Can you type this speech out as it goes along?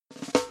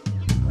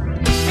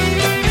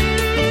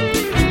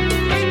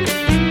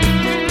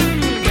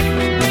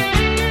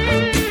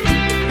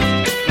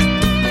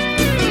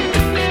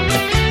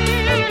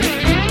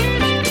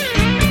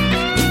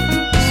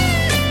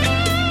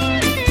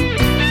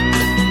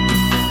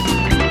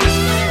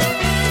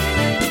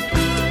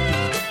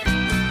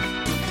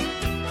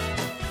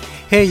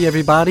Hey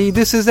everybody,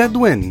 this is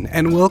Edwin,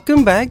 and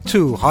welcome back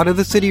to Heart of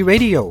the City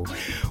Radio.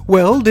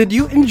 Well, did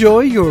you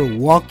enjoy your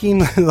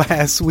walking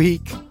last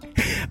week?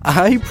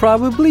 I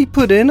probably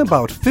put in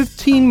about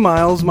 15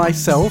 miles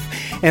myself,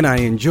 and I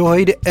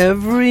enjoyed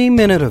every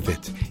minute of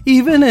it,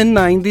 even in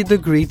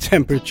 90-degree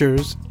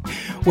temperatures.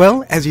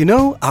 Well, as you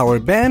know, our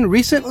band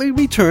recently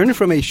returned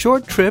from a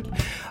short trip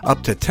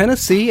up to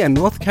Tennessee and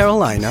North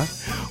Carolina,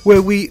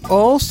 where we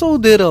also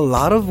did a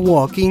lot of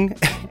walking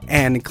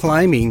and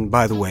climbing,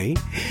 by the way.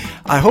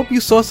 I hope you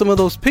saw some of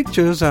those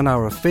pictures on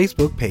our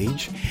Facebook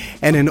page.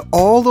 And in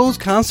all those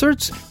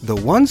concerts, the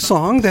one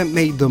song that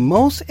made the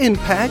most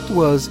impact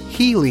was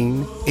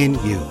Healing in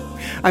You.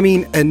 I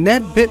mean,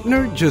 Annette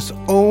Bittner just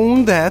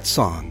owned that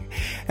song.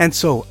 And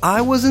so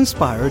I was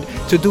inspired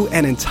to do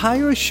an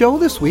entire show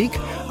this week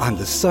on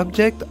the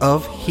subject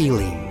of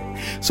healing.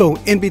 So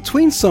in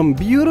between some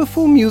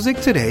beautiful music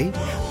today,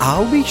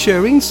 I'll be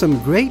sharing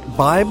some great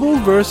Bible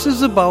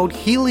verses about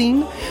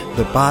healing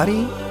the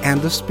body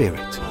and the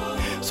spirit.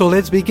 So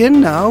let's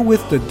begin now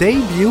with the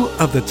debut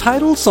of the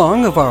title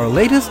song of our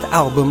latest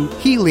album,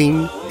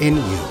 Healing in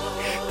You.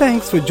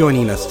 Thanks for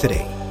joining us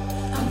today.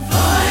 I'm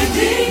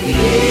finding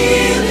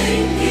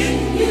healing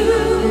in you.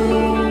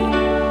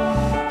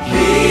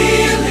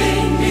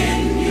 Healing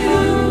in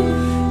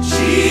you.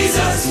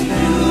 Jesus,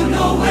 you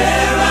know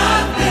where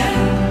I've been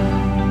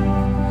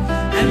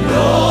and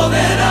all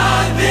that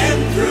I've been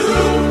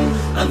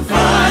through. I'm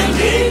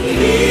finding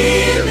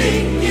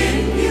healing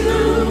in you.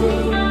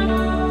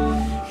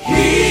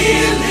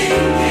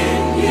 Healing in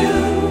you.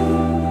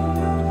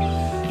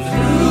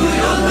 Through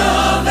your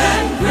love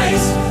and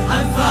grace,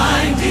 I'm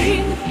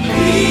finding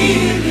healing.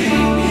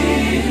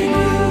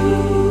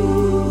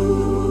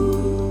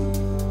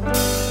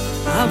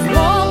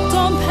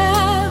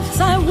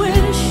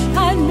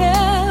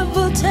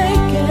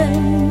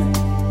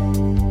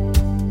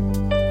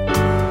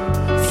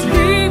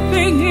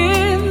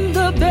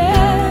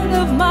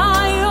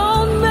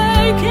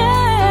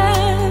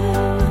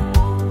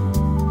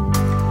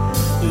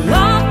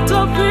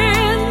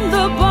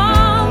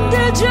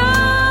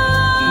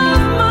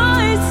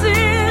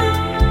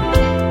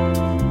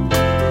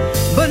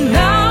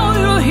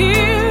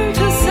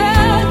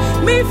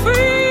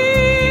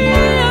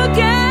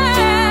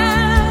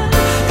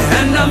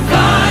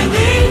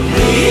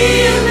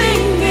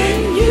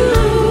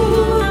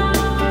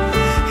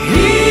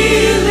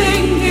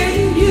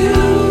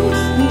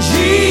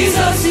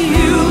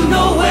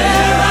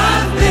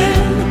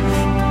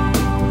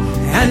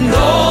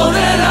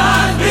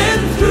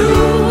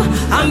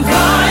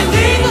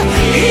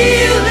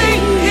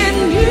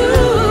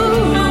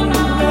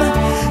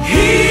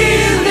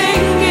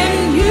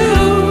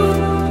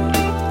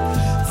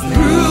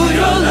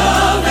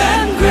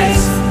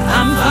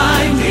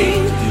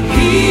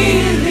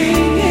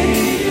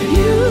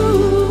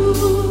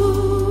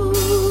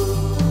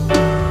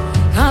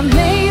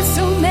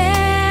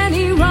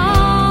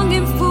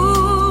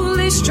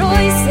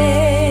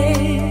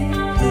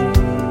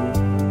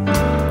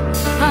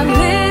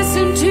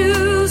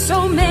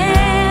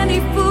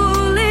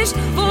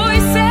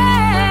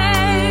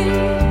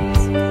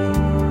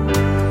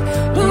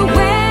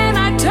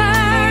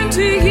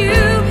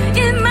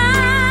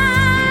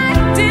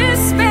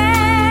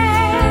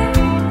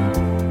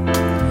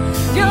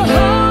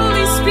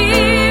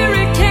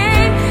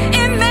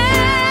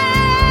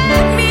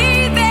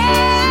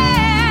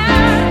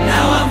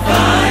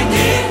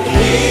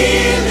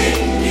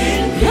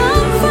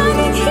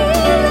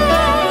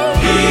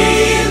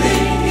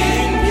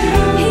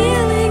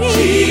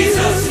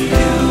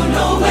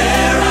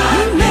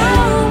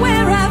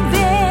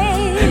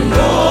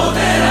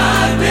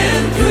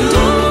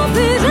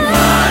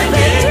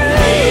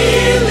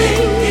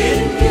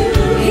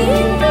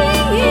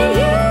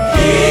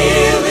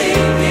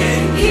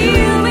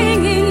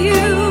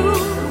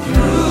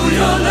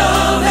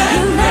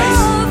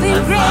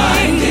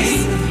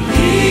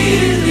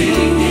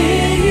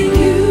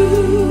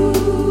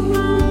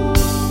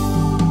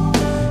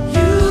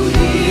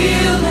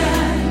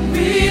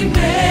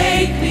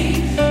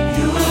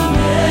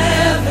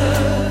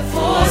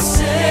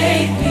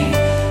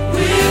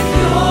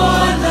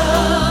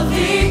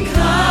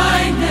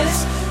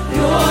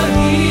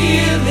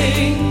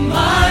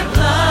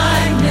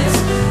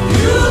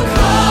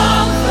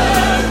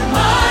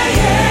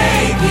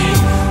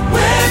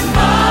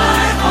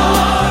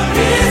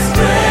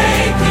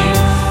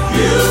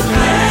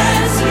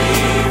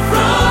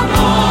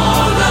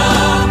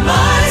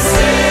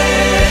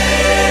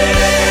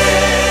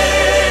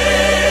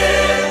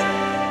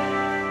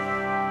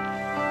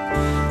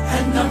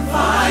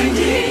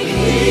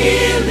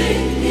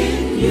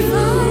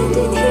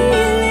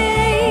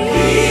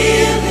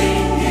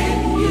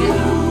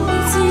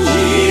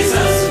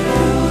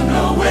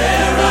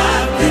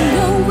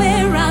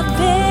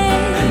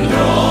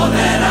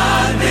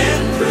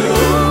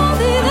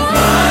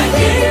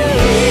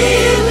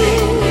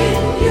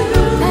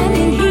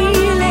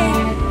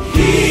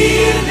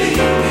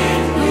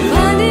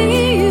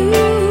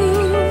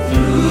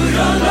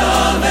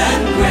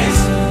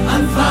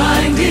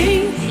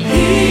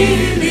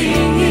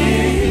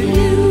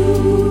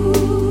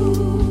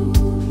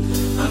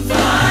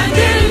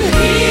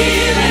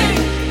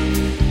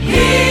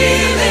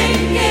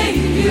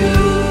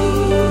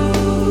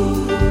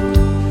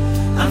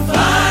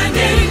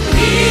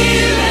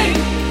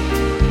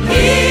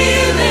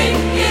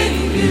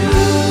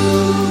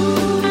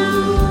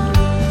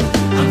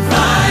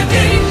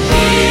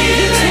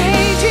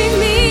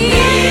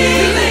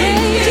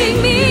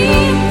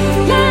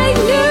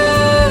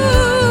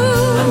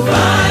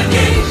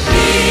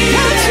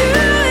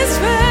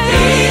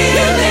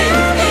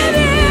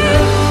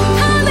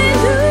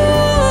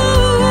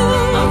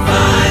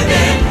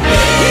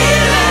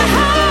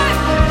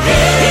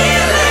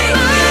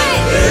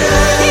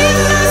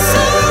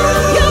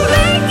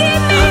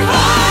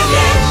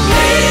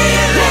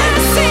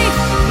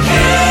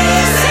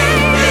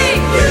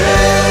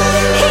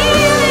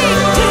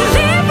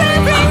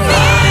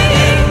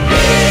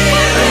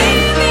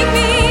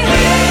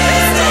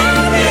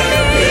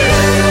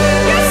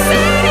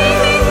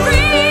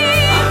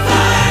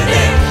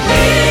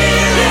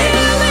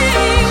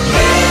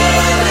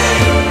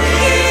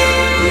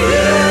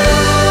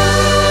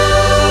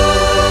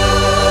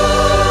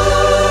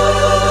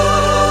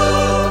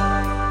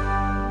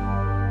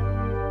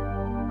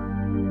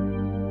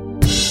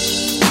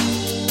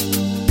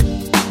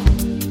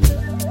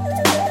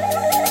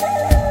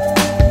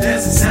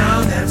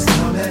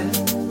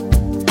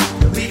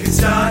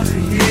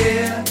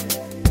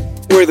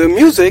 where the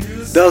music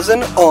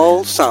doesn't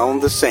all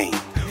sound the same.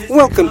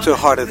 Welcome to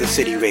Heart of the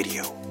City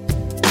Radio.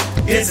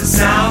 It's the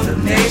sound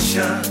of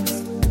nations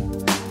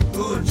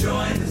who have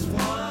joined as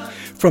one.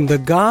 From the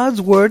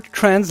God's Word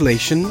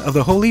translation of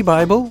the Holy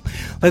Bible,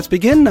 let's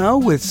begin now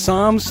with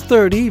Psalms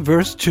 30,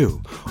 verse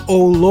 2.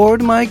 O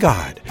Lord my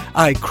God,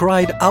 I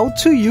cried out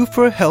to you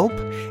for help,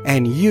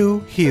 and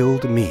you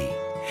healed me.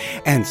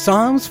 And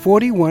Psalms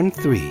 41,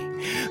 3.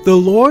 The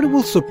Lord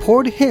will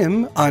support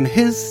him on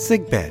his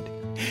sickbed.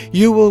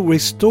 You will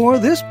restore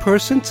this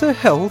person to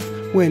health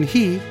when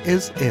he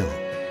is ill.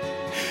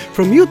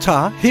 From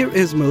Utah, here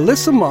is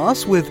Melissa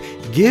Moss with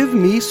Give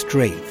Me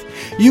Strength.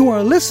 You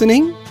are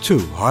listening to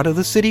Heart of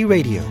the City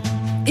Radio.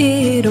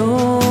 It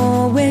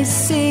always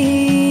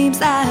seems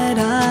that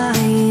I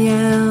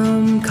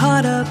am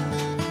caught up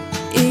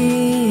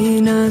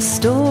in a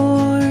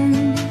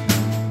storm.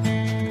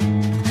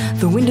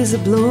 The wind is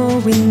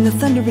a-blowing, the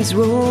thunder is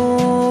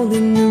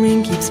rolling, the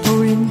rain keeps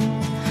pouring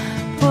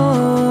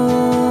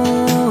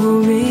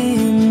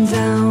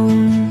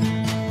down.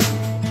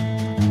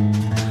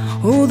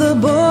 Oh, the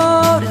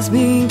boat is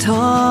being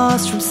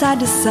tossed from side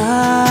to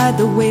side,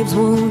 the waves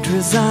won't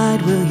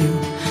reside. Will you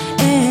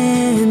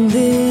end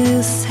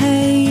this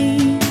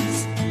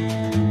haze?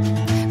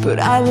 But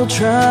I will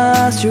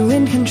trust you're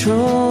in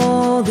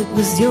control. It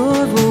was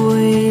your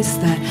voice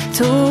that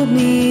told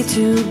me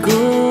to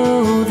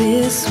go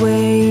this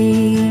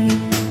way.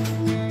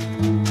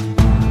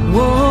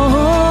 Whoa.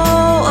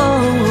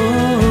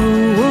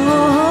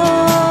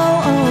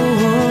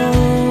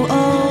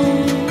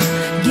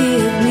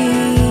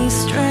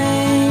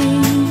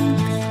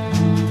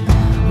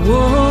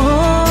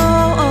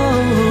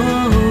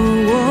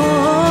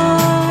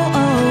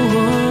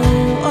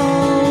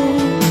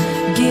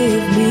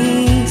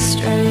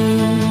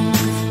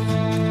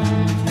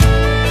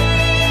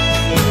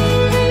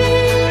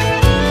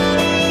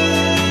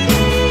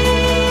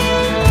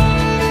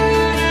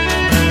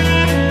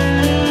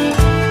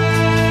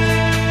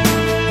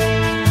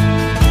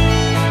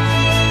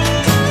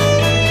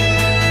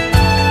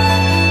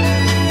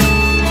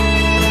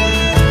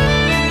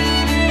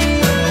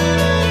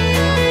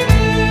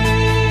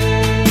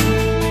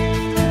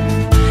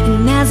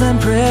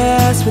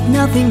 With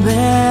nothing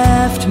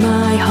left,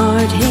 my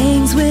heart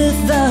hangs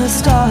with the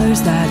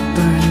stars that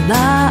burn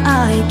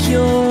like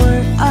your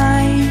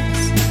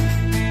eyes.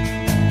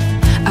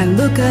 I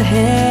look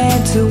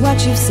ahead to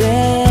what you've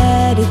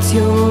said. It's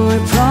your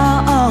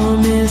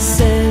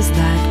promises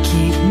that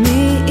keep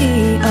me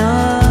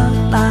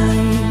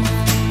alive.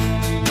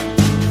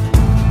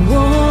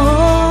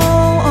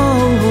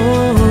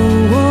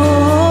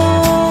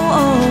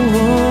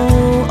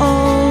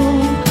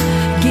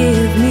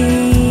 Give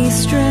me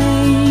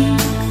strength.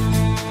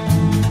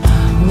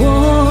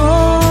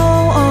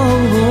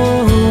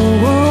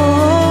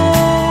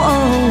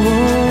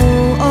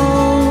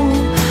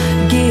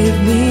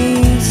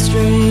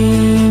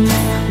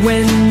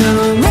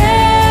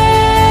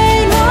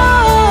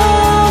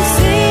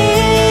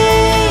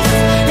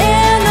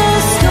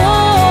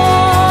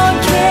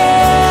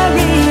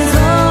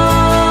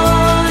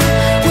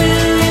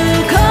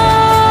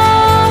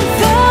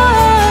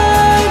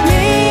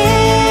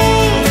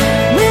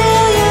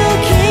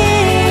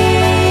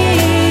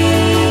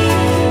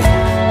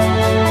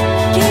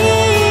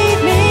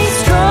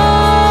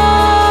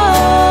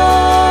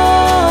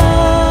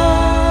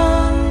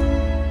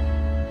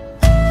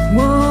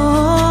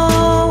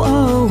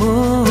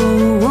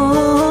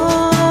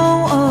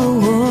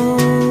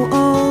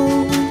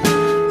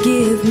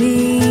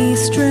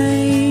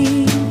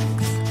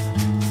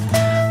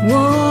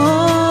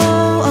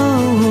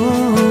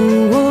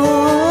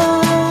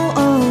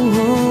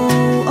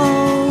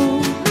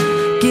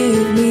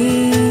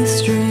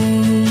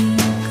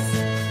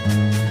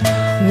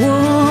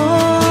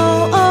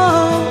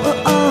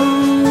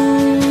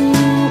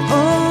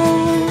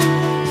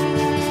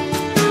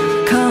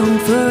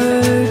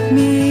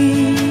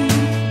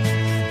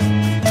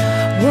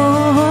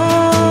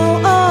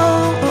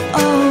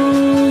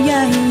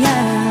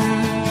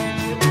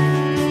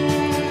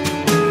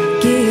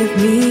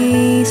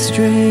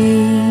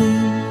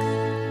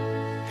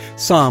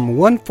 Psalm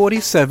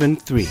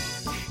 147:3.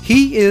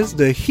 He is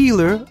the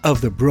healer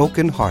of the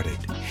brokenhearted.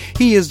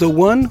 He is the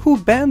one who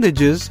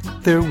bandages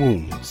their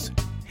wounds.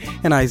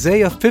 And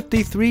Isaiah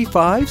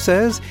 53:5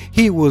 says,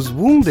 He was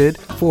wounded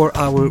for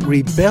our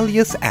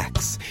rebellious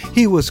acts.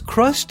 He was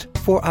crushed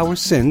for our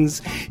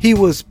sins. He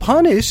was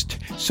punished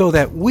so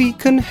that we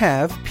can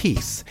have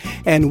peace.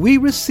 And we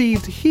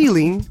received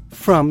healing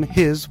from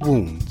His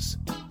wounds.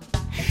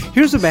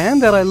 Here's a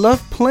band that I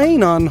love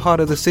playing on Heart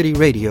of the City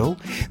Radio.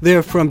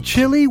 They're from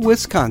Chile,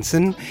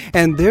 Wisconsin,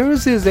 and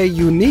theirs is a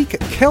unique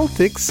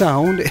Celtic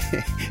sound,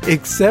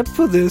 except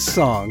for this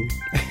song.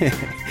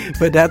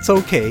 But that's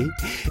okay.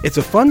 It's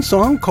a fun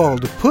song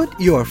called Put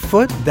Your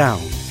Foot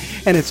Down,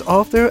 and it's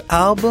off their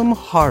album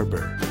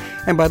Harbor.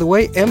 And by the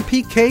way,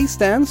 MPK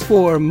stands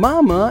for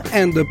Mama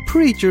and the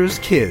Preacher's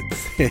Kids.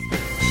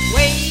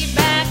 Way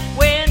back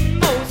when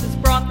Moses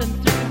brought them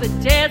through the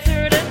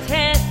desert of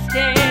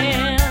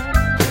testing,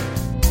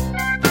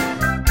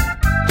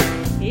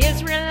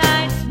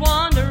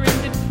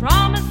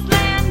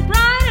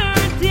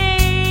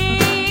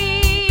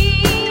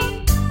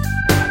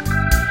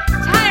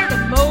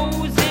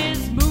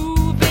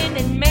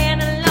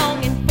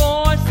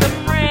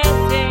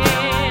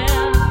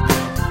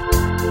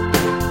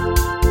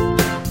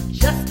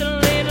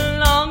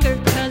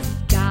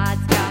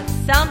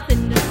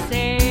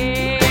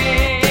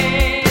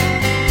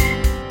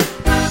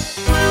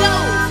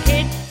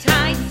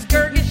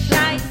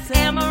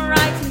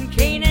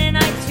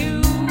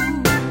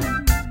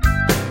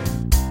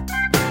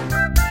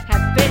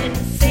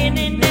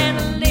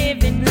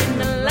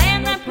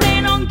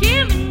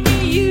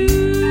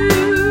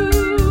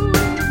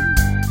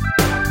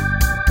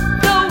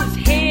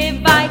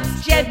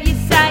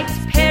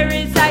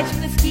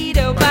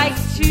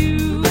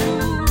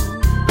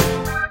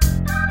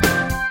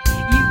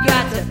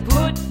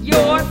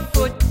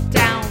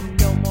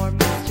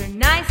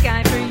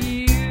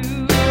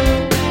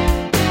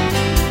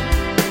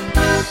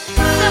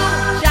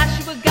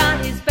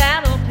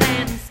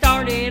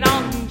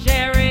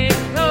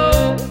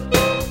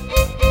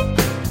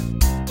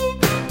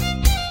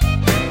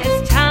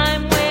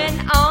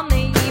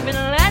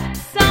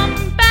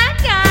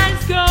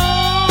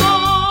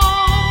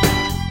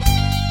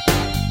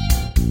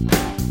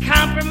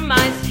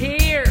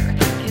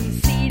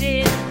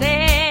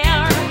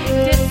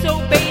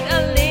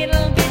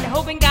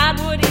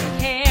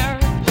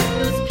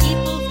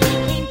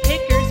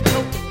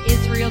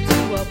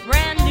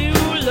 brand new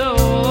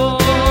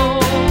load.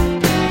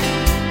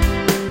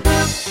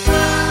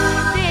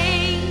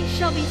 They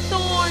shall be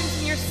thorns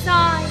in your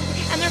side,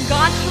 and their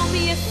God shall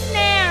be a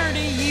snare to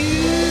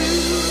you.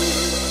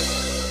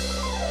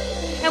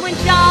 And when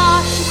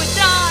Joshua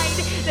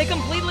died, they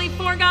completely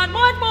forgot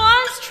what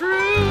was true.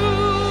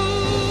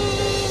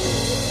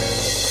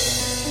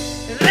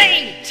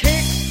 They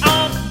took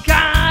off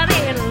God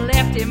and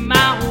left him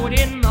out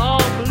in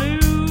the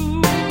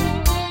blue.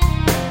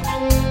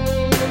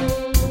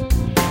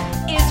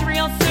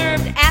 Israel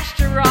served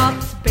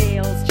Ashtaroth's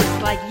Baals,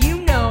 just like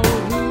you know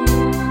who.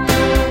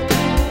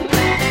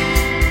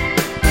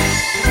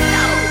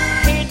 Those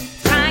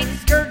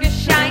Hittites,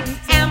 Girgashites,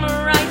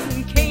 Amorites,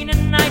 and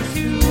Canaanites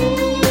who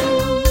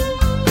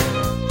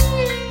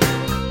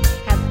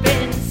have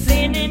been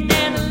sinning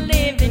and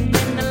living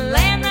in the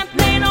land I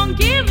plan on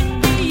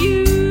giving to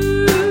you.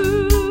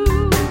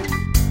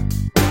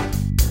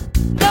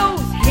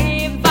 Those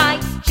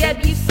Hivites,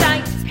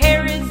 Jebusites,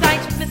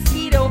 Perizzites,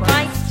 mosquito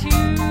bites too.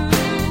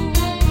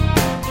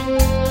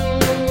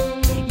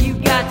 You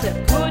got to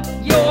put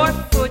your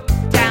foot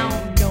down.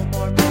 No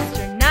more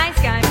Mr. Nice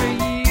Guy for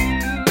you.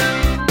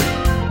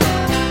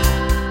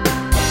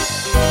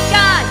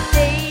 God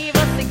gave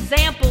us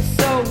examples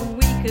so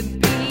we could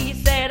be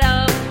set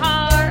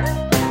apart.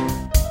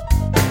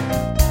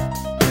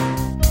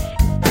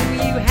 Do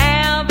you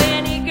have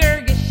any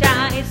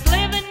Girgashites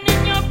living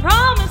in your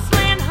promised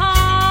land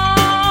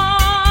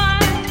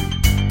heart?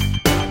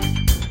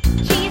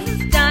 Jesus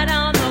died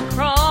on the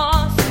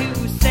cross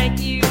to set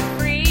you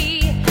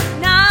free,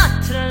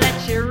 not to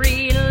let you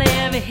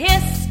relive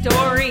his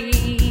story.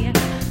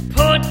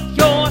 Put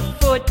your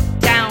foot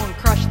down,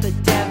 crush the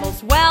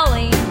devil's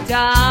welling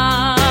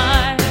dart.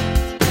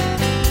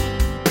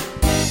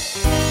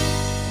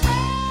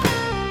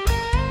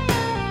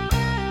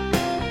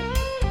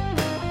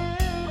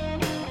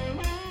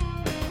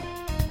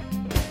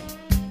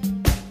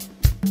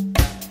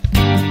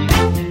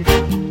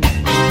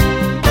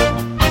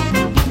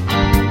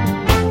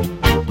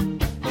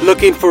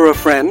 Looking for a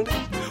friend?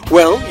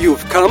 Well,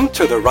 you've come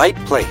to the right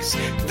place.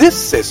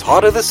 This is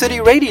Heart of the City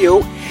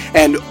Radio,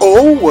 and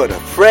oh, what a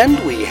friend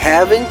we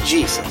have in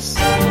Jesus.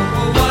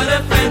 Oh, what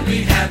a friend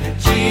we have in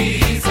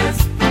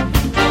Jesus.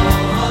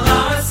 All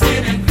our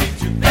sin and grief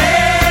to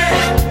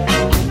bear.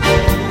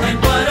 Oh, and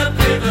what a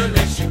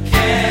privilege to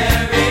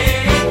carry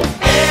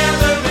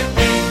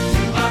everything to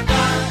our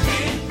God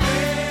in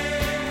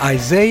prayer.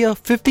 Isaiah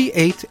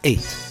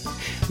 58:8.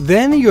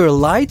 Then your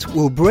light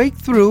will break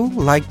through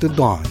like the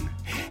dawn,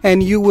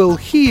 and you will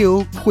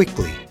heal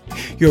quickly.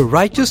 Your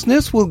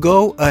righteousness will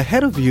go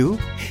ahead of you,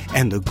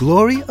 and the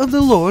glory of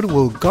the Lord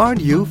will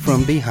guard you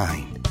from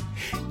behind.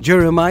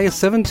 Jeremiah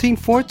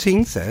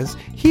 17:14 says,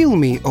 Heal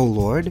me, O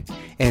Lord,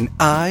 and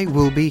I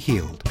will be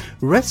healed.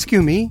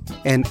 Rescue me,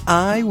 and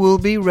I will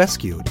be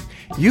rescued.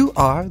 You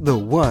are the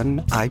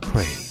one I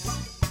praise.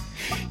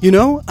 You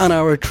know, on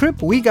our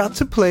trip, we got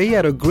to play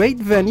at a great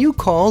venue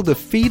called the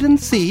Feed and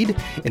Seed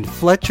in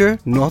Fletcher,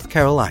 North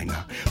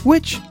Carolina,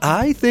 which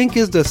I think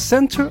is the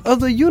center of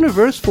the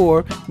universe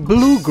for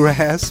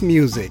bluegrass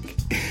music.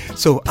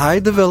 So I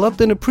developed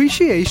an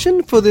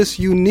appreciation for this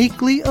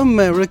uniquely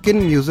American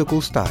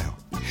musical style.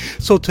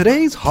 So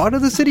today's Heart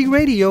of the City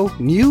Radio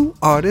New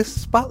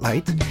Artist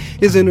Spotlight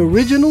is an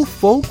original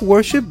folk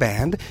worship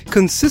band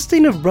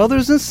consisting of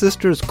brothers and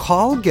sisters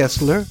Carl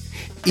Gessler,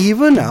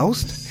 Eva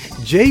Naust,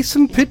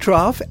 Jason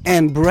Pitroff,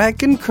 and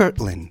Bracken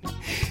Kirtland.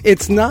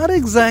 It's not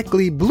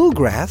exactly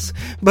bluegrass,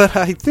 but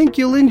I think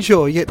you'll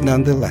enjoy it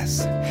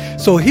nonetheless.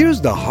 So here's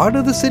the Heart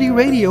of the City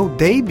Radio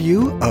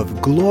debut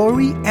of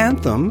Glory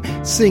Anthem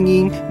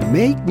singing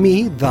Make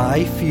Me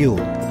Thy Fuel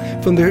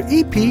from their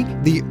EP,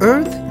 The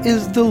Earth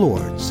is the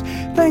Lord's.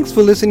 Thanks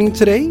for listening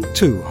today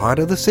to Heart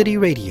of the City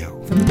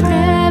Radio. From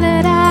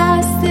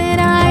paradise that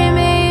I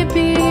may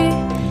be,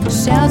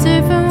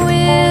 sheltered from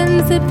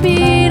winds that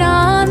beat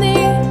on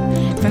thee,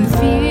 from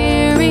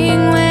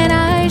fearing when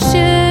I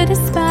should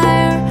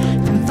aspire,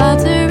 from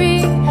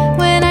faltering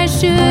when I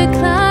should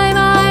climb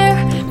higher,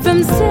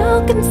 from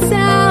silk and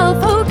self,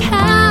 oh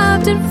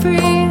captain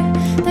free,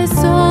 the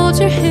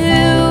soldier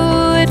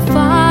who would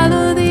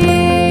follow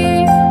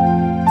thee.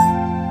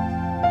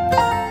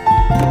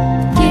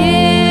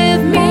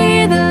 Give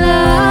me the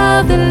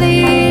love that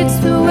leads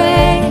the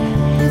way,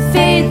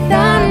 faith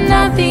that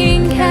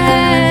nothing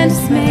can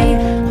dismay,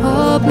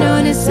 hope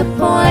no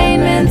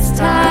disappointments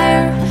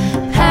tire,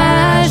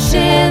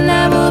 passion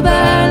that will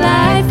burn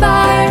like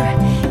fire.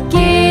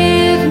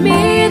 Give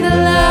me the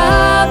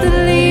love that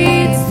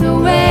leads the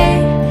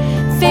way,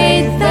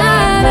 faith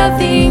that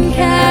nothing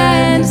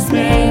can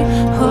dismay,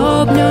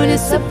 hope no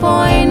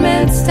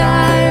disappointments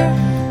tire,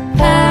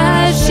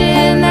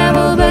 passion that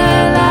will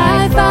burn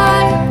like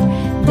fire,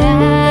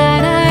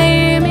 that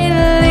I may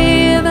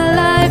live a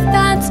life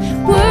that's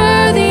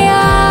worthy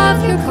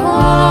of your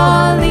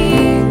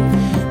calling.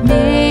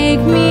 Make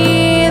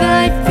me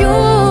thy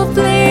fuel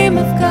flame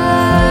of God.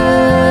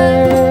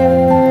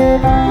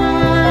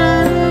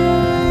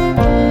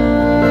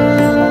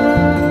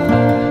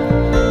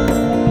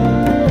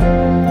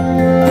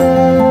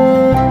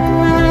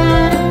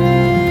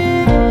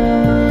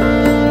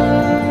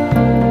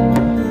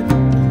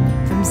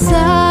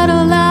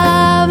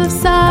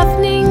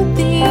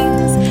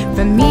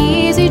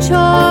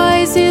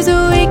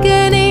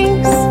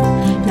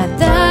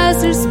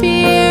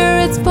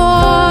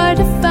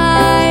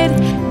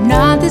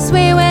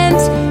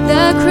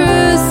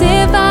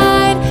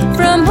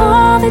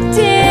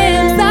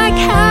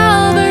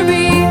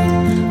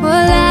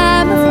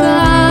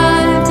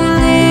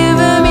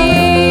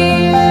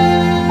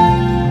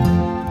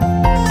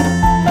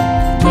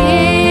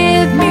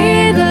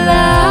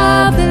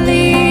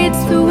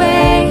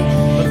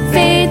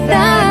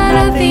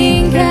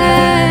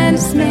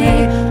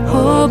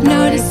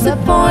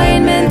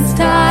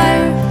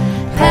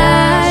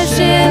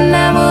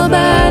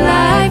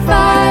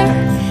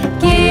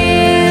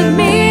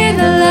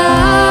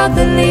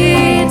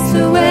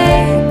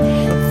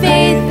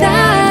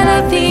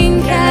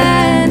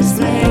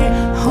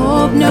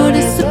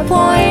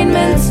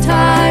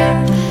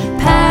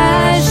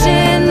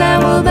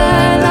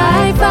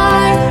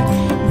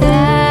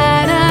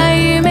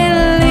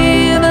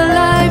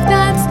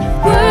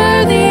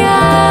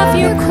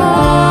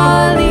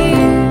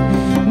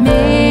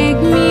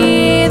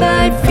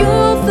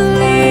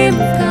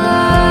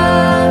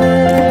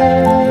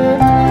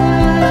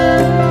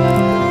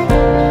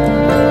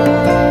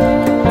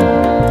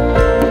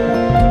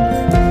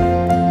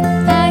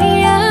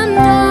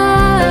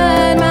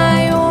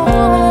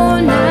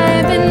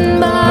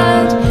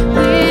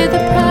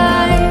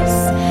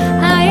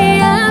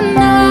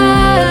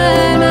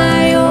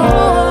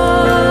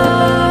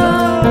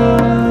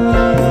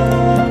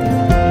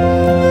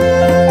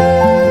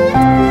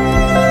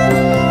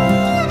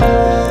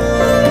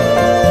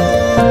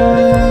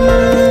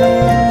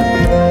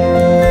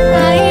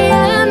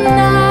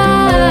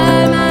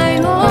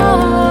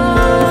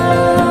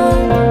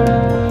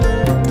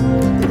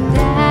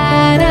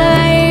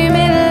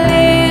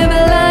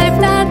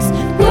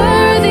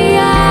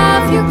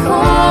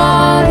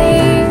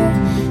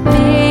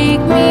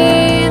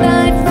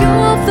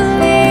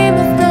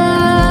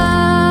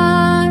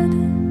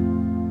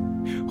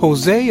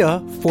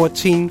 Hosea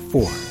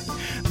 14:4.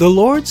 The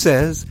Lord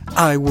says,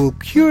 I will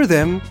cure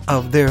them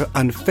of their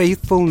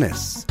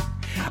unfaithfulness.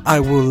 I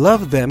will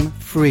love them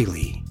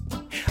freely.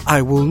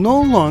 I will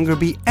no longer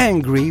be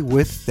angry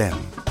with them.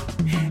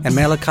 And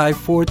Malachi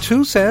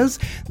 4:2 says,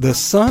 the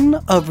Son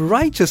of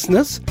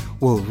Righteousness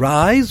will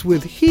rise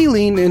with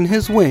healing in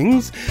his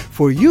wings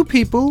for you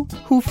people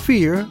who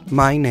fear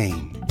my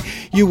name.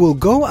 You will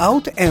go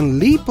out and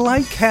leap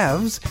like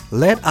calves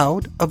let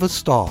out of a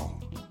stall.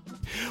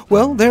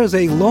 Well, there's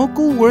a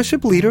local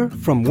worship leader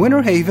from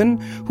Winter Haven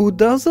who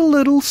does a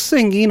little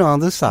singing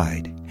on the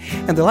side.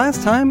 And the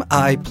last time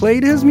I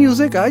played his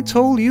music, I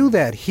told you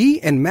that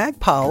he and Mac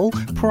Powell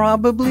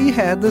probably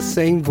had the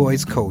same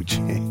voice coach.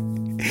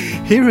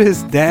 Here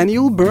is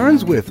Daniel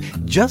Burns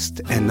with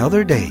Just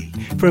Another Day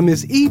from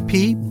his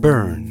EP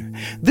Burn.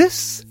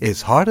 This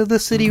is Heart of the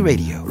City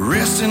Radio.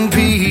 Rest in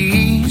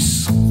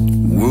peace,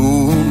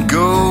 wound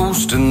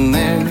ghost, and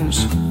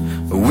there's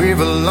a wave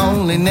of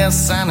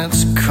loneliness and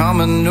it's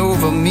coming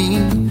over me.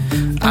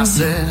 I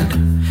said,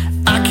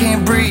 I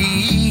can't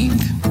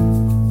breathe,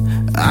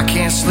 I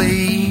can't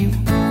sleep.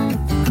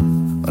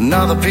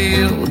 Another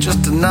pill,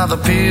 just another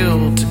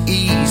pill to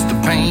ease the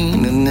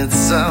pain. And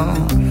it's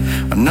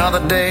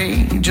another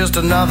day, just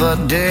another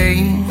day.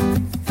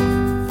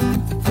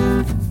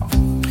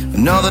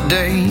 Another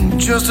day,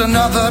 just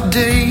another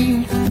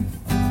day.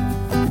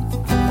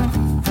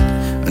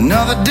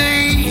 Another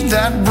day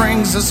that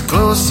brings us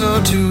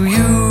closer to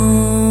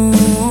you.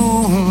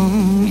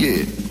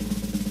 Yeah,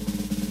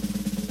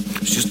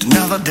 it's just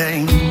another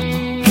day.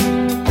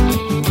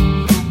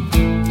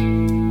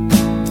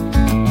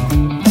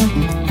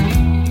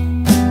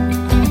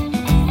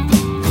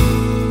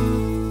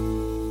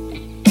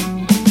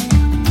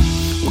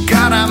 Well,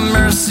 God have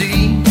mercy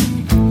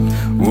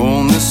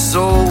on this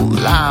soul.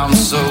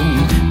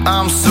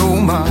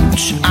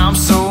 I'm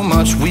so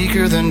much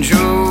weaker than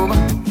Job.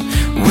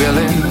 Well,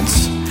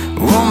 it's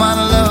all my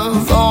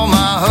love, all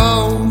my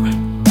hope.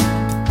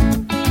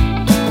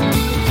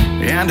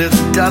 And it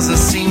doesn't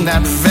seem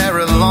that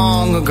very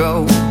long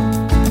ago.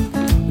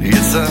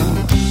 It's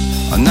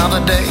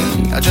another day,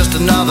 just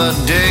another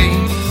day.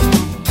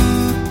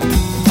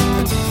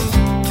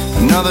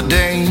 Another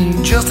day,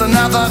 just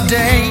another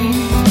day.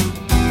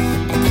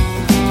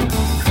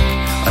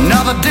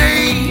 Another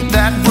day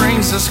that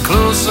brings us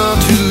closer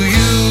to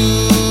you.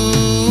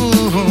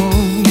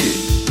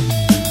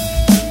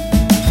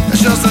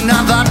 It's just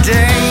another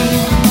day.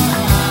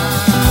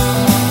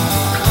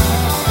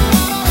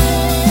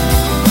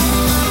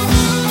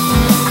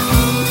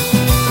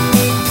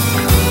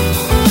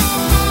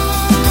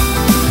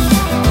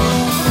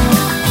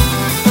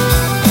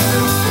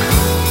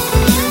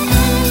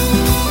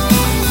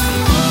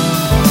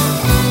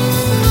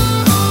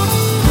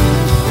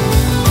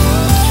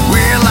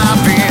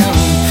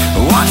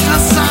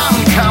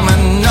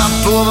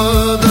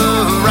 Over the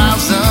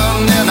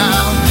horizon, and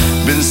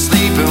I've been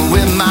sleeping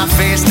with my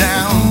face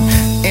down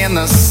in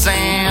the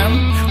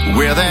sand,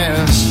 where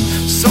there's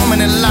so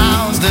many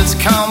lives that's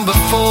come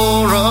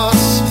before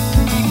us.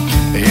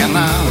 And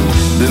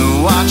I've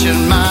been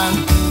watching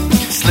mine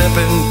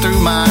slipping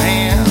through my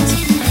hands.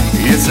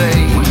 It's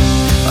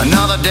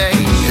another day,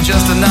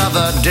 just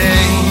another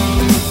day.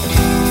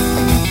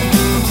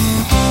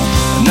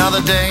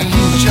 Another day,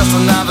 just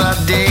another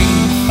day.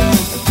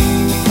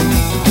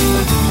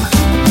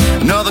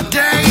 Another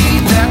day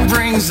that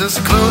brings us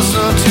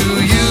closer to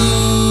you.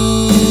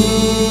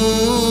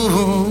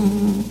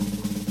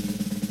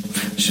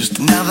 It's just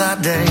another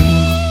day.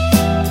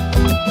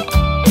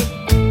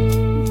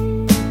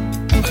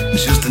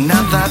 It's just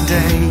another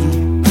day.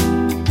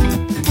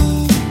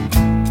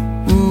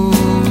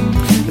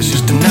 It's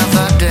just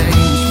another day.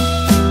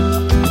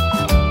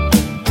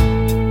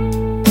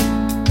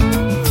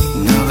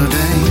 Another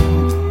day.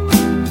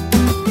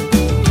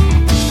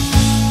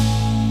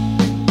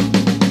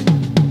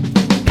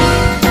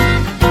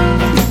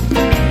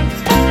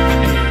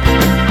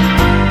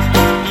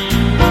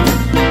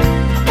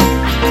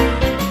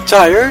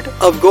 Tired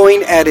of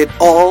going at it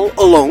all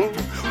alone?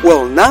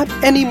 Well, not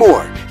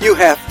anymore. You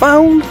have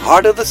found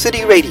Heart of the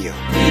City Radio.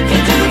 We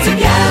can do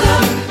together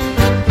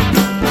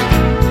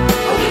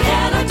what we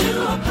cannot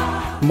do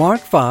apart.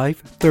 Mark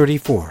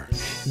 5:34.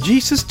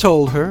 Jesus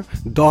told her,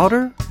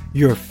 "Daughter,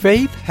 your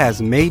faith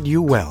has made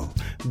you well.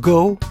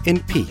 Go in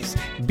peace.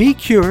 Be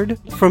cured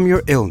from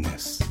your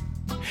illness."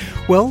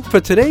 Well, for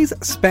today's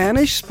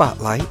Spanish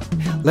Spotlight,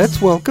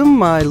 let's welcome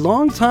my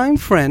longtime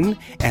friend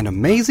and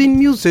amazing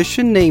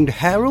musician named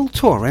Harold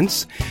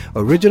Torrance,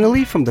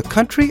 originally from the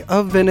country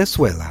of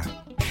Venezuela.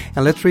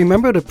 And let's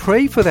remember to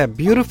pray for that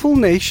beautiful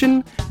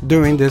nation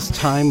during this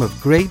time of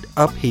great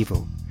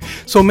upheaval.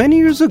 So many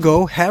years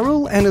ago,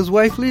 Harold and his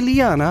wife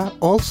Liliana,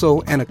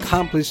 also an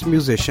accomplished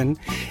musician,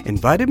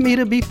 invited me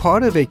to be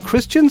part of a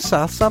Christian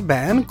salsa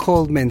band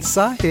called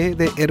Mensaje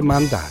de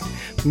Hermandad,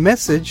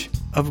 Message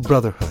of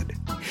Brotherhood.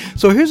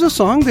 So here's a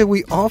song that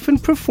we often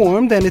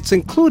performed, and it's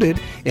included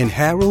in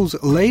Harold's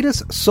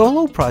latest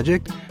solo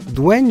project,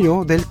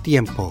 Dueño del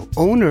Tiempo,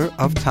 Owner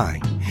of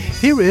Time.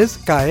 Here is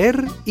Caer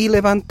y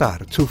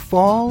Levantar, to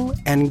fall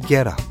and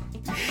get up.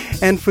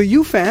 And for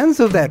you fans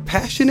of that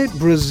passionate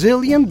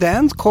Brazilian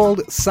dance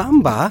called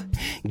samba,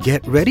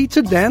 get ready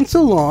to dance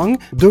along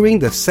during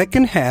the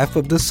second half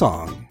of the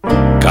song.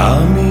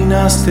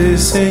 Caminaste,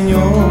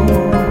 Señor,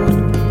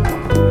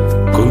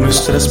 con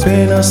nuestras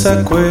penas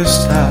a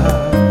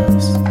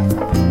cuestas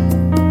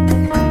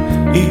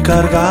y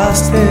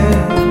cargaste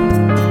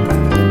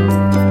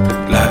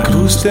la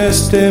cruz de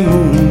este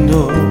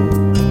mundo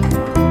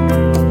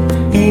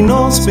y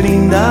nos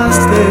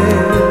brindaste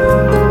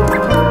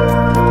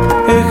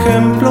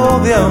ejemplo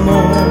de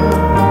amor,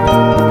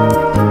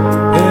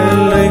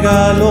 el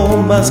regalo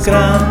más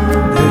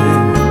grande,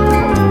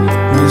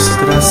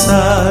 nuestra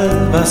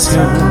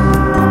salvación.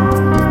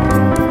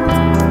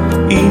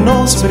 Y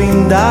nos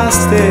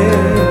brindaste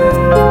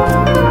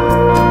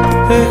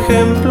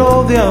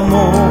ejemplo de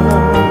amor,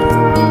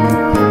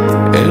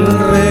 el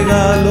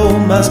regalo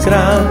más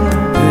grande,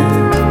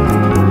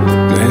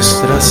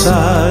 nuestra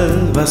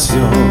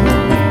salvación.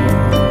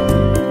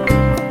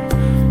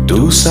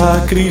 Tu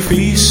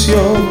sacrificio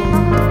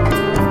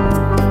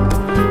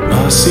no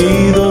ha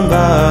sido en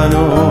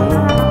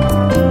vano,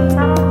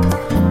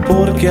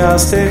 porque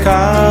has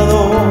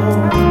dejado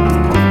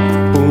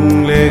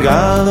un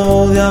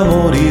legado de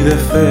amor y de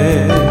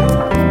fe,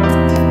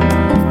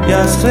 y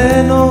has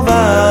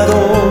renovado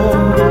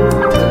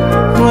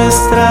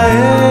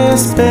nuestra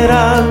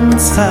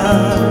esperanza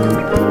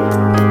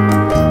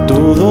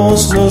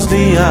todos los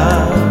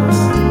días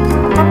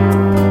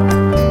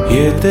y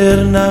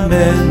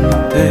eternamente.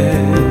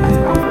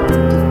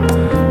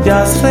 Y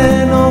has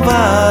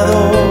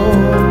renovado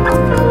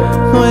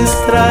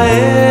nuestra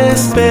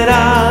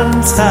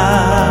esperanza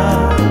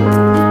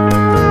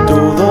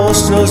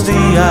todos los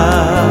días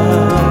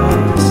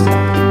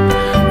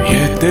y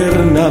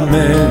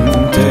eternamente.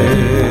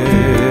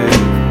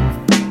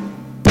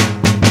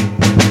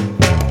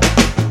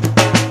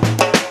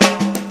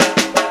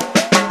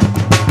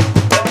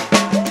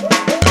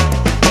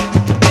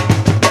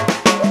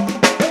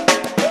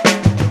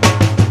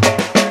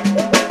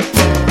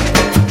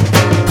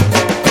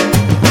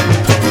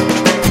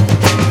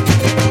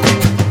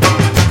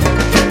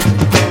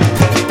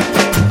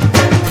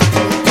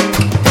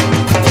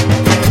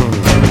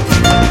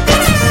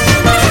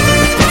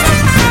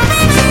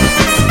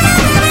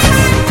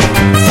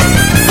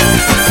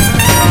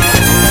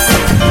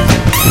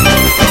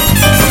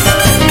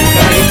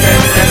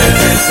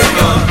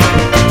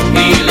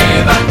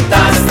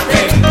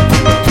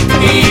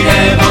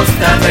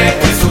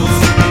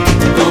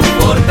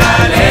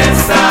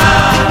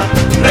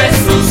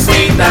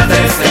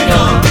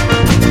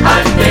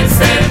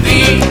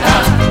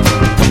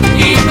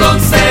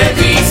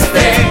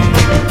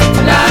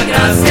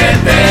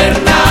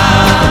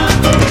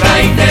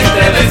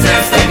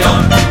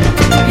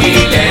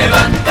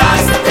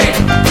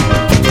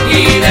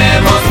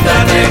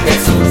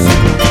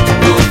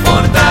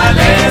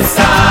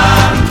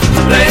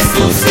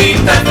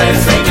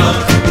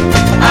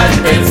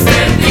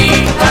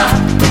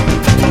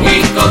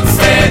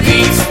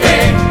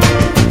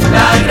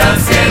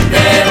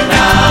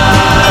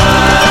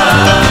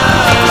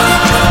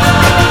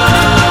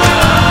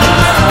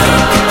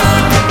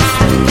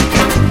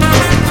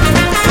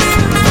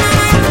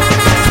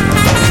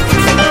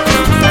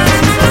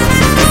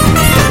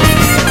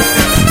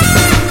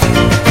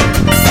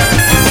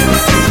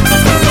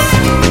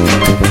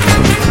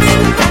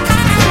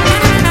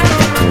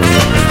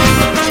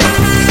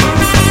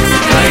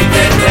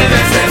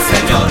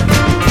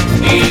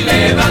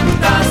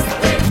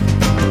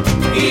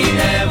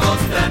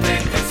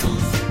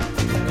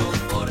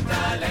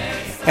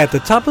 At the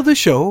top of the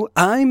show,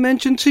 I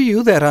mentioned to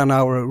you that on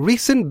our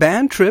recent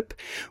band trip,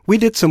 we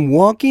did some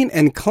walking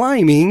and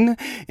climbing,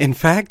 in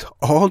fact,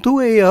 all the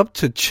way up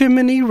to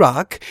Chimney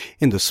Rock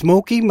in the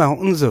Smoky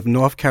Mountains of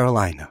North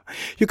Carolina.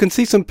 You can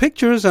see some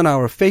pictures on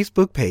our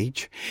Facebook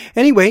page.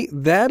 Anyway,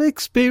 that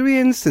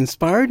experience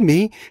inspired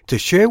me to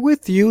share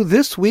with you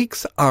this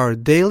week's Our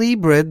Daily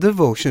Bread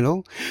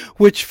devotional,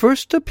 which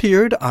first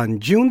appeared on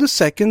June the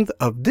 2nd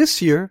of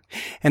this year,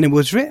 and it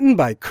was written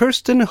by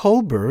Kirsten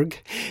Holberg.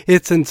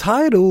 It's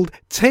entitled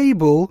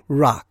Table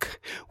Rock,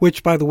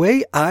 which, by the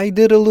way, I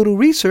did a little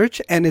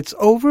research, and it's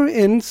over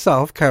in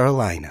South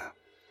Carolina.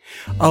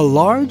 A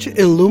large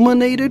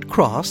illuminated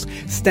cross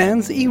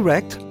stands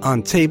erect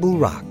on Table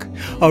Rock,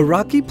 a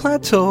rocky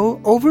plateau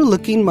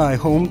overlooking my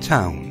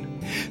hometown.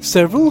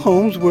 Several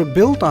homes were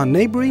built on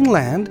neighboring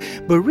land,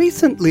 but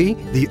recently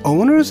the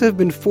owners have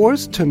been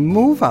forced to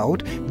move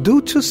out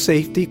due to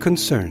safety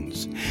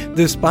concerns.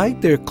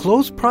 Despite their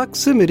close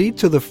proximity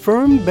to the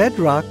firm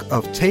bedrock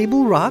of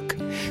Table Rock,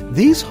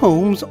 these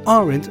homes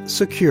aren't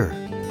secure.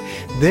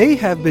 They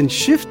have been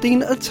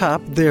shifting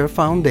atop their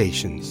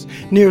foundations,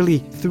 nearly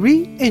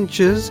 3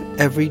 inches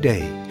every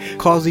day,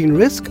 causing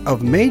risk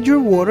of major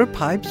water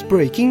pipes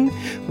breaking,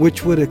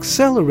 which would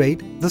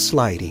accelerate the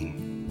sliding.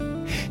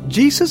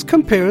 Jesus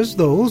compares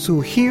those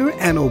who hear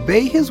and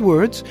obey his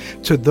words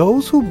to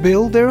those who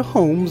build their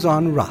homes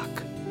on rock.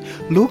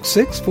 Luke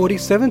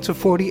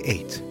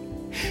 6:47-48.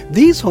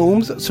 These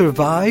homes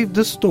survive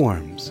the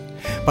storms.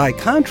 By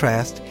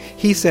contrast,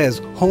 he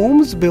says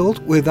homes built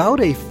without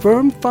a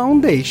firm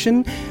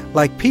foundation,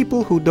 like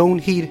people who don't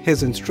heed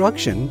his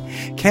instruction,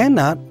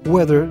 cannot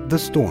weather the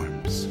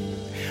storms.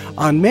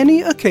 On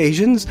many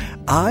occasions,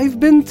 I've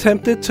been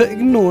tempted to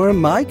ignore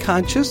my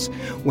conscience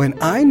when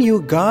I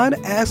knew God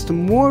asked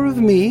more of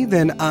me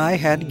than I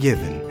had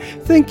given,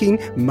 thinking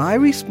my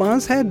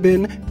response had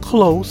been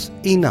close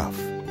enough.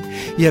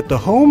 Yet the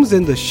homes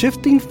in the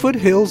shifting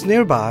foothills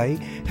nearby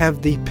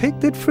have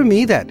depicted for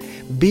me that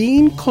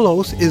being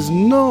close is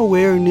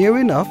nowhere near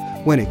enough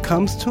when it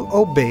comes to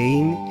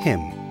obeying Him.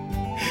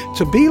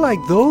 To be like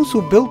those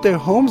who built their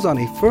homes on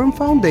a firm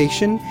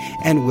foundation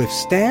and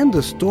withstand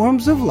the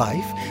storms of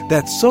life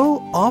that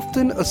so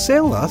often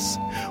assail us,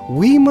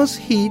 we must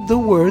heed the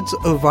words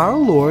of our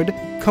Lord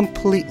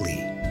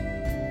completely.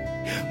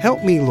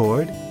 Help me,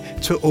 Lord,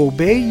 to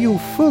obey you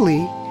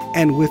fully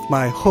and with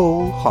my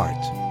whole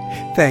heart.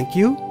 Thank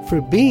you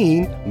for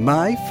being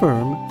my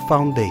firm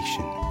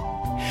foundation.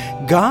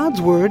 God's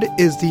Word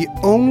is the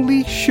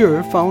only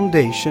sure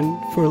foundation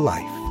for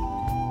life.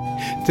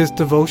 This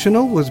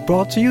devotional was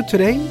brought to you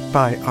today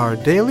by Our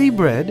Daily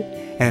Bread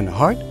and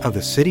Heart of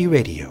the City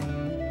Radio.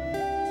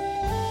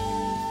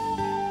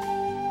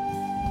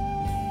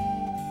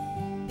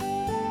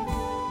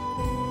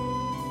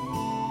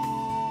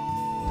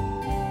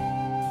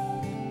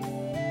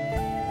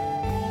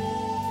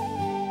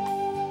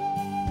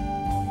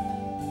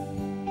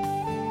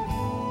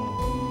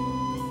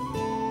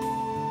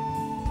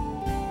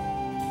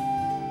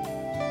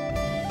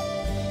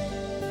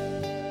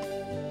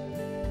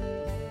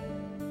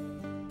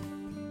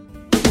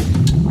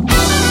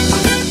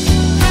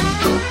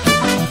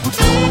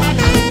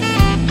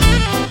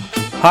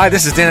 Hi,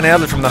 this is Dan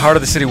Adler from the Heart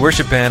of the City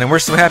Worship Band, and we're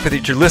so happy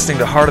that you're listening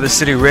to Heart of the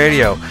City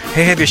Radio.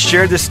 Hey, have you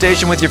shared this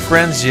station with your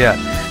friends yet?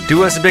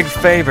 Do us a big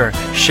favor.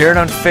 Share it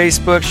on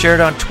Facebook, share it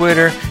on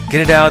Twitter,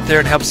 get it out there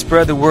and help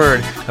spread the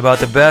word about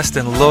the best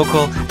in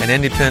local and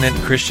independent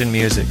Christian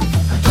music. I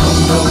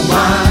don't know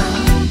why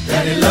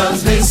Daddy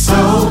loves me so.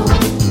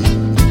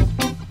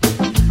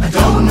 I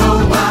don't know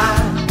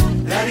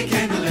why Daddy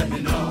came to let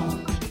me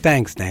know.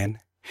 Thanks, Dan.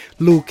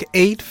 Luke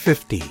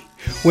 8:50.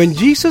 When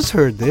Jesus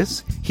heard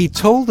this, he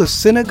told the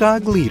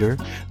synagogue leader,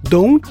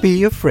 "Don't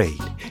be afraid.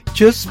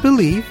 Just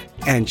believe,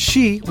 and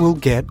she will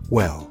get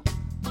well."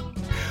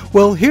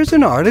 Well, here's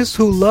an artist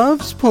who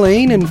loves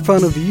playing in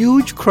front of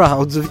huge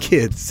crowds of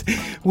kids,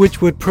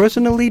 which would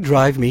personally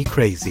drive me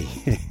crazy.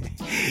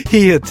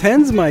 He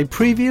attends my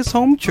previous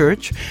home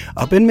church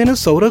up in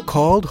Minnesota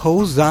called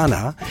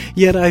Hosanna,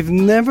 yet I've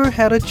never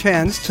had a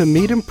chance to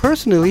meet him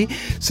personally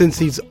since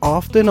he's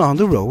often on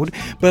the road,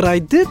 but I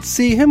did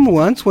see him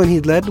once when he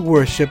led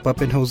worship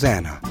up in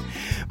Hosanna.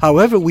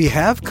 However, we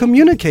have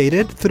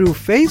communicated through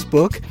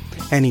Facebook,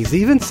 and he's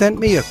even sent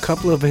me a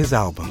couple of his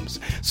albums.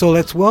 So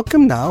let's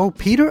welcome now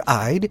Peter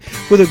Ide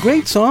with a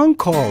great song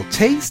called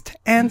Taste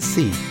and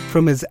See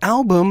from his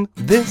album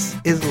This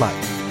Is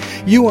Life.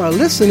 You are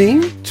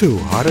listening to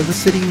Heart of the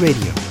City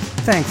Radio.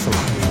 Thanks a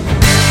lot.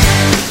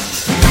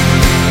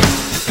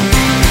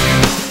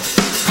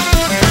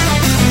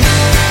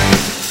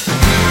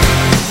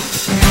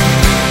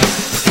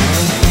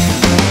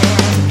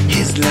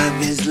 His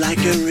love is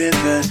like a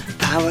river,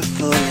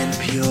 powerful and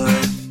pure.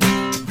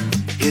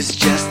 His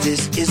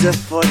justice is a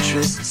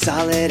fortress,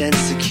 solid and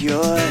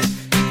secure.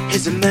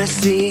 His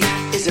mercy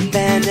is a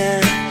banner,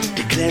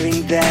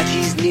 declaring that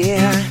he's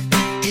near.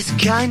 His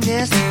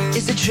kindness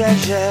is a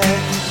treasure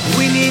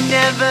we need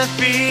never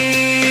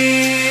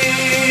fear.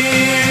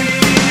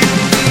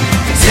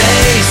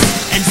 Taste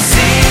and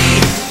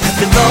see that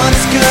the Lord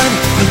is good,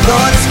 the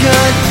Lord is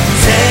good.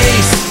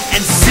 Taste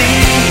and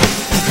see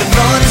that the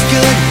Lord is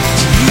good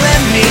to you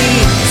and me.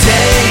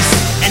 Taste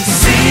and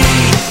see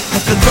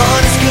that the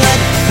Lord is good,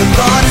 the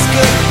Lord is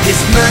good. His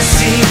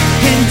mercy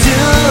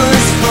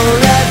endures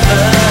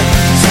forever.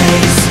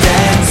 Taste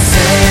and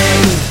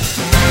see.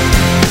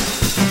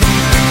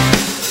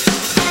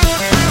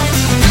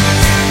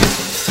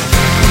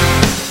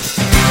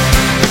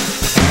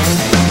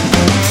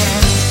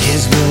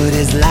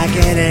 Like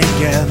an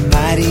anchor,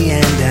 mighty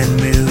and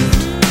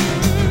unmoved.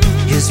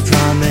 His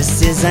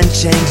promise is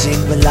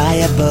unchanging,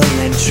 reliable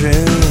and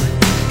true.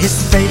 His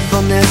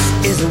faithfulness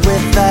is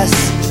with us,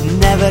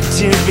 never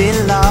to be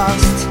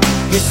lost.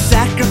 His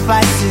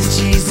sacrifice is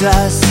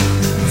Jesus,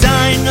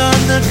 dying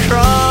on the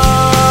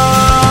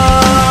cross.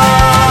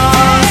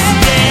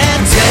 Yeah,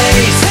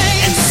 taste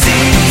and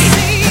see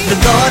that the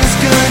Lord is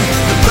good,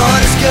 the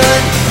Lord is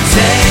good.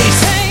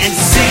 Taste and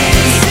see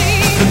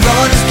the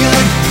Lord is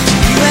good to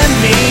you and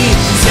me.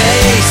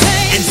 Taste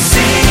and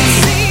see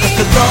that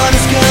the Lord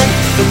is good,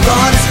 the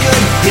Lord is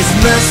good. His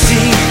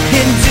mercy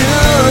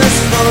endures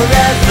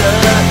forever.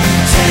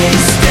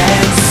 Taste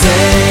and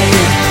see.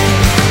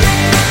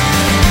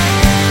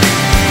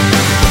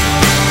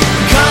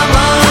 Come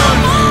on,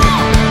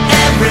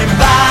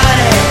 everybody.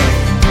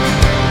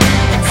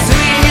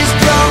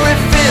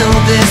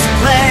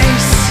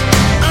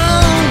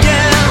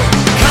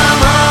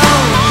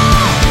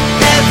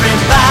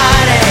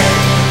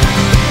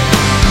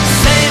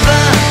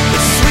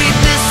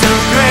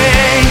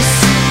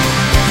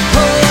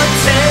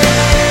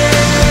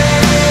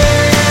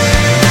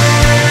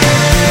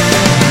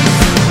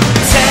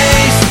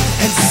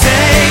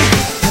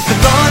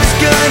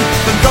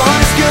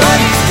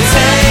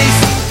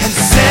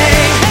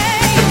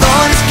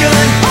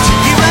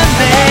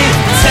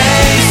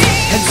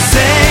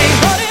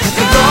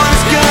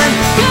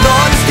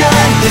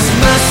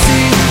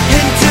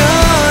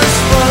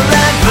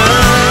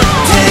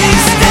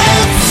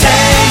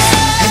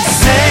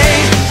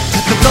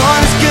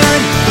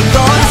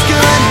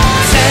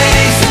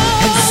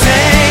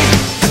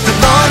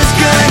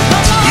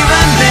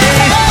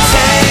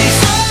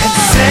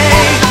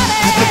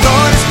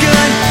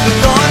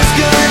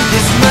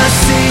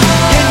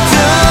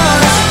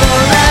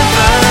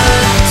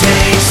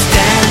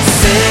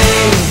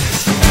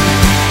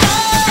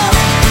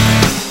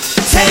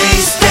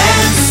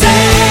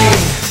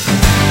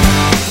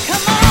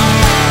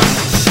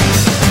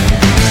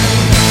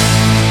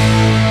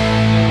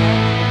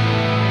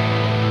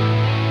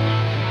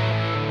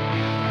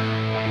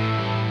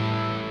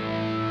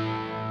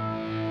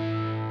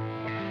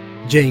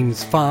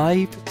 James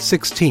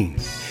 5:16.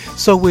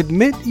 So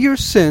admit your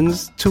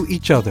sins to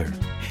each other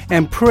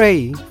and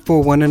pray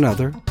for one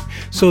another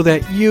so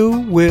that you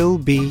will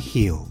be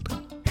healed.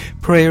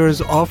 Prayers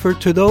offered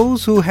to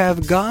those who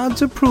have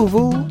God's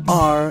approval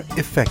are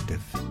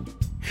effective.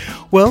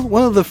 Well,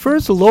 one of the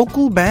first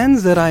local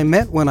bands that I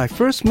met when I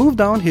first moved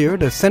down here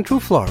to Central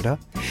Florida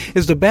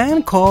is the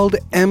band called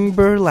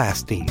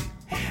Emberlasting.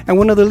 And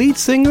one of the lead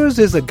singers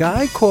is a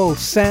guy called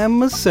Sam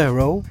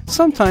Macero,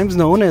 sometimes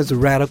known as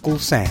Radical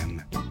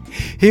Sam.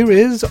 Here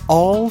is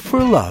All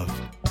for Love.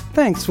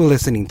 Thanks for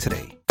listening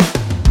today.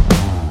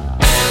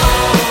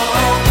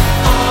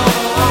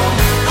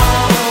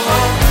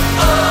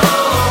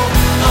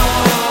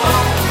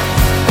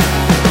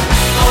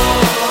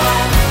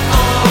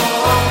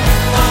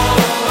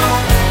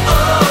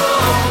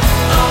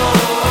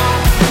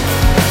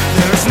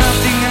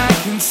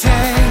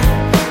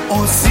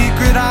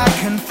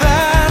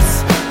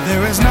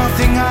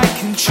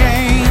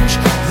 Change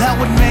that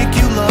would make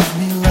you love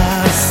me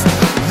less.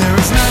 There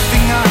is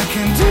nothing I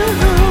can do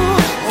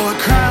or a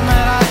crime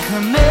that I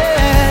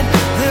commit.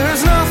 There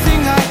is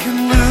nothing I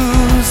can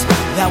lose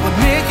that would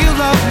make you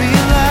love me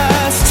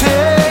less.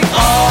 Take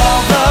all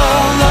the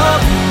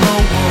love in the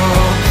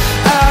world,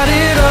 add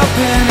it up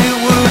and it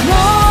would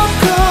not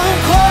come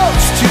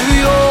close to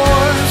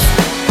yours.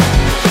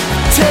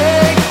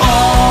 Take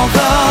all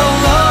the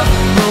love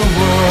in the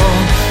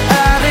world,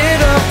 add it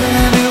up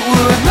and it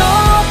would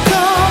not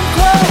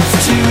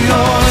to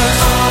yours.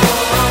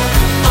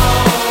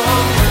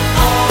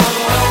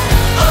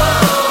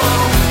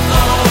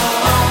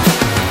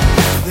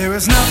 There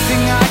is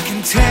nothing I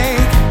can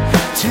take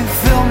to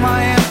fill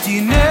my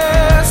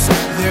emptiness.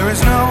 There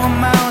is no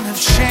amount of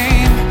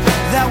shame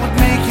that would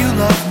make you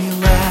love me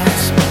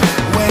less.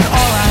 When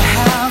all I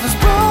have is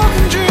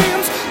broken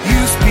dreams, you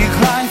speak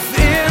life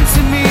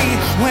into me.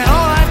 When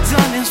all I've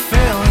done is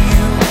fail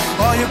you,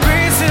 all your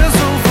grace is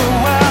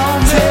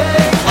overwhelming.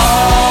 Take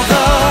all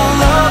the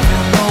love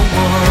in the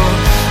world,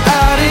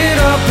 add it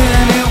up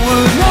and it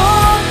would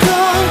not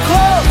come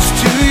close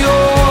to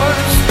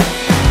yours.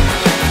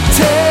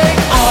 Take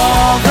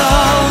all the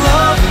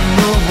love in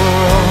the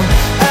world,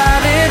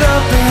 add it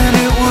up and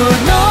it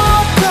would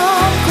not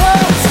come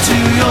close to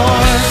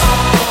yours.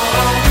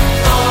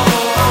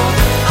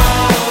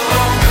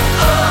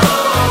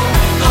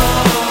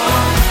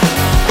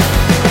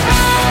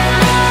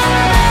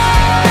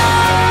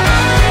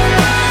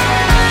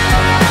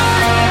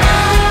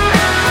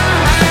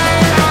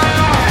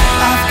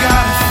 I've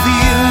got a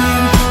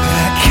feeling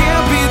that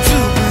can't be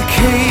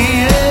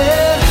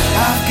duplicated.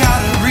 I've got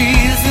a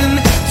reason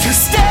to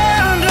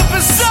stand up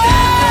and say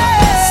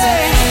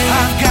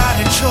I've got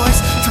a choice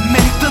to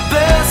make the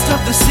best of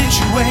the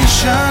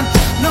situation.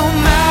 No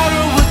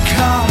matter what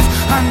comes,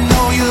 I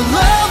know your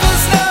love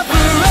is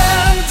never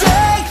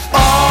ending.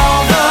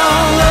 All the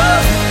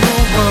love in the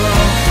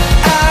world,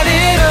 add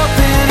it up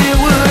and it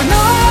would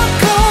not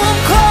come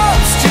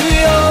close to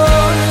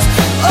yours.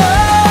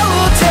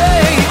 Oh,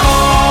 take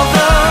all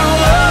the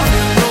love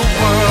in the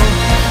world,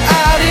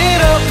 add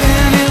it up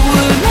and it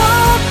would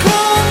not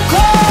come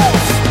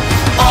close.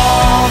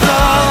 All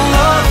the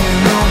love in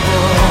the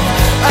world,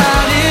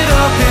 add it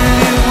up and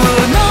it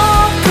would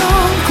not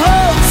come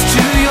close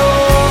to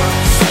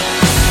yours.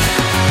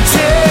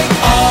 Take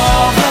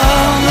all the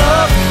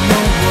love in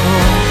the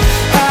world,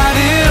 add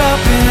it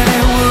up and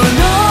it would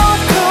not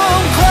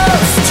come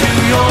close to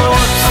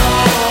yours.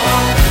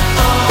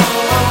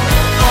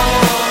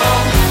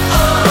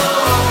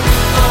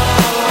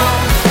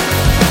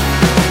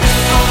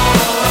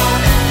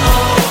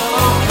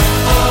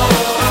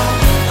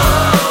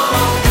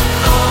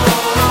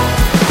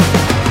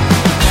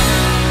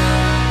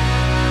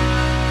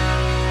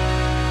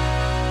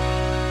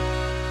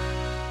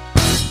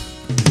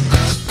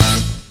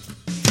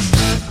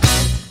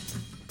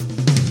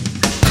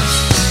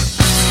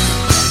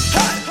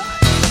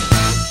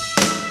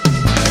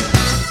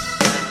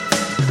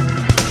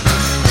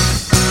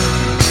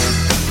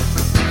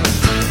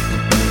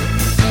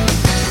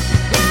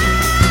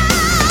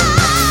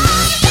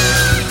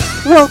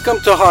 Welcome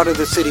to Heart of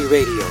the City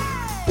Radio,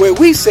 where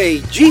we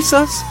say,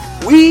 Jesus,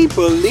 we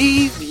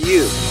believe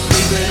you.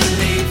 We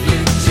believe you,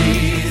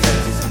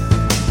 Jesus.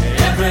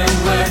 Every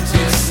word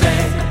you say,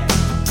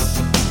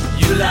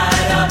 you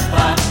light up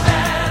our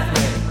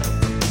pathway.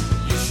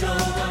 You show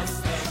us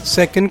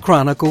the 2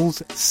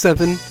 Chronicles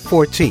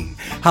 7:14.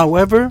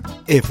 However,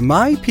 if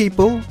my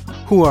people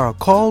who are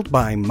called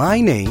by my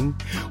name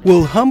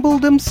will humble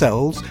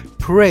themselves,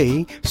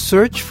 pray,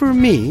 search for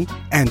me,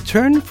 and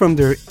turn from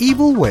their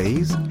evil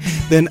ways,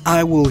 then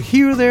I will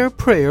hear their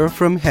prayer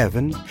from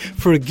heaven,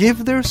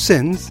 forgive their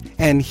sins,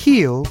 and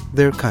heal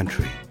their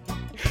country.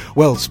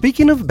 Well,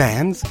 speaking of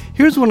bands,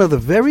 here's one of the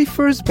very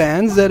first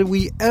bands that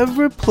we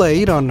ever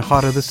played on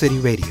Heart of the City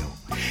Radio.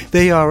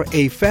 They are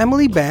a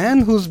family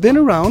band who's been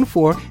around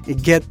for,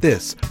 get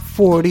this,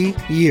 40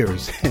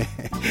 years.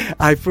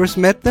 I first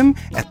met them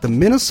at the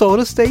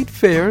Minnesota State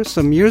Fair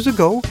some years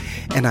ago,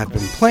 and I've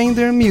been playing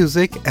their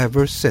music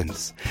ever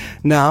since.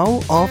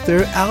 Now, off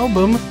their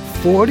album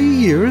 40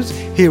 years,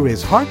 here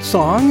is Heart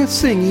Song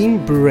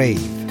singing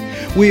Brave.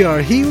 We are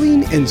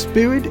healing in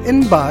spirit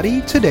and body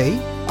today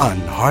on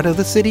Heart of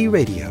the City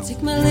Radio.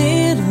 Take my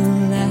little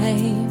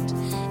light,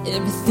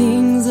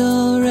 everything's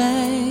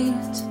alright.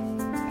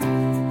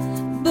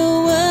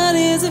 But what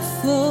is it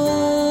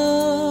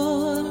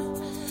for?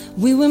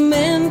 We were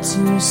meant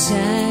to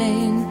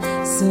shine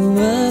so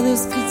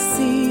others could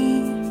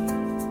see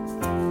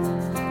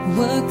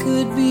what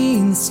could be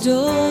in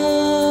store.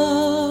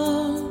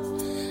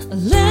 A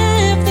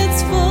life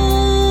that's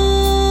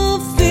full,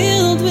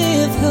 filled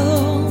with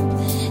hope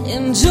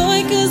and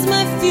joy, 'cause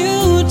my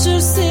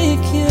future's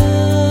secure.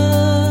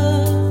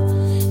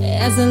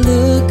 As I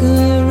look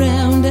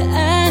around,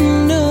 I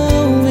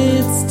know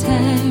it's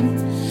time.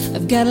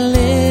 I've gotta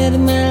let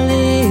my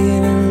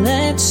little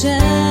light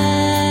shine.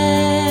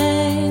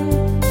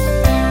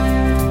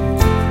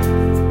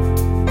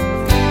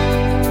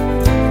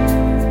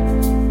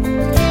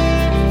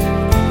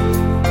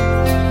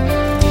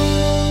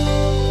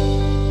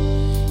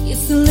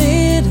 It's the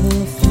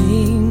little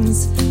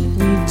things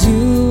we do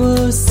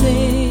or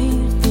say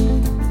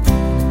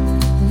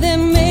that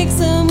make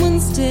someone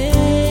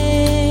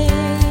stay.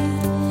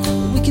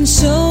 We can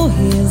show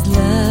His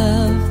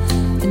love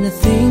in the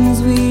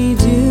things we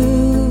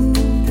do.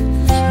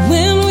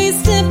 When we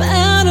step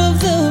out of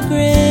the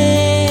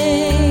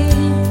grave,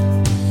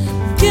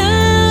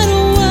 God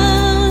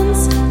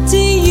wants to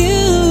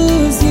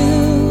use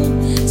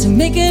you to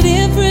make a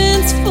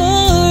difference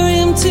for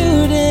Him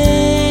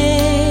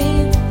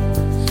today.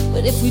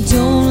 But if we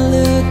don't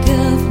look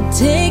up and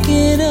take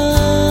it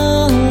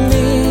all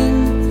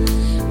in,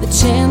 the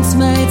chance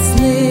might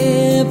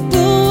slip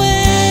away.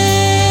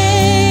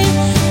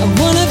 I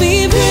wanna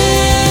be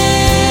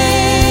brave,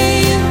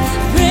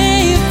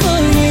 brave for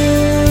you,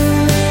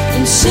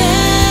 and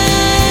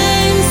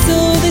shine so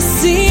they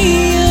see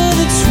you're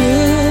the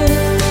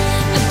truth.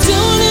 I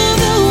don't have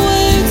the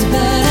words,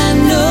 but I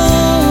know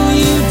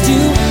you do.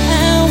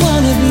 I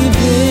wanna be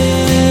brave,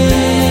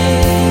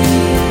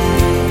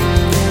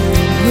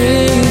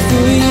 brave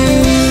for you.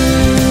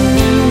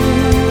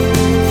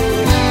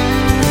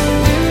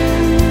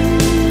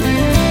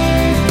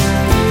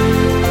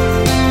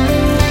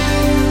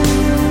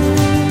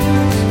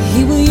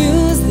 He will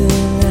use the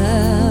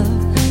love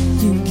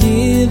you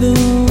give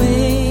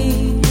away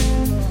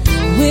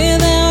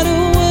without a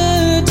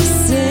word to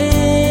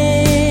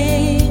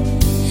say.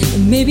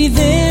 And maybe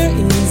there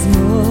is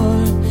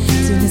more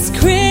to this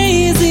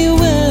crazy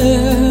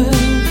world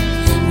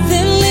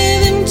than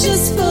living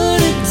just for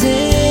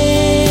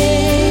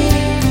today.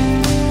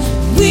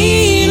 We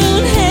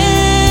don't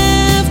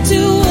have to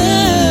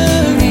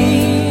worry.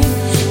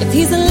 If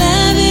He's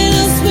alive in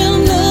us, we'll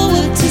know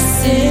what to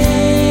say.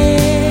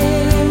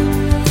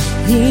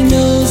 He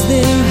knows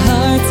their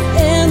hearts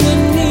and what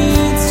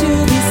needs to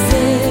be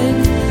said.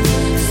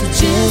 So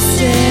just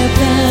step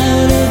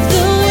out of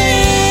the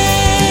way.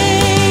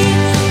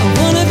 I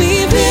wanna be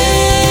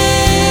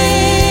brave,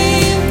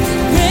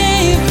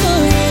 brave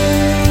for you,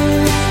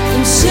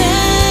 and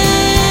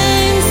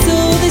shine so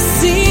they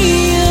see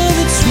you're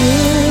the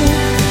truth.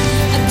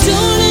 I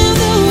don't have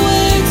the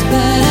words,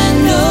 but I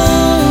know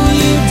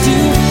you do.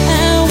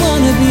 I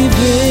wanna be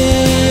brave,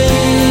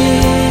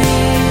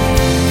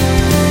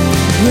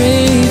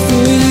 brave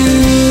for you.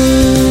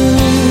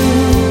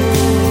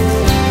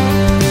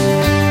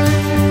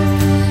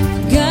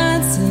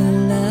 God so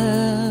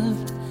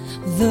loved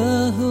the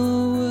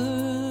whole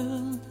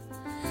world,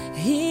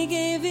 He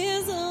gave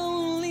His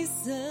only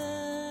Son.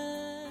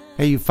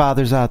 Hey, you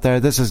fathers out there,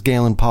 this is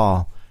Galen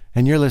Paul,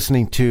 and you're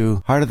listening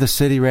to Heart of the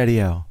City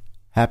Radio.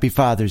 Happy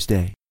Father's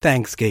Day.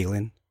 Thanks,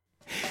 Galen.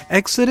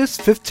 Exodus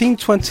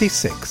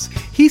 15:26.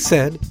 He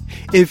said,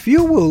 "If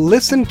you will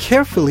listen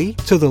carefully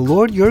to the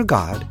Lord your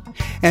God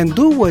and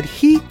do what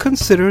He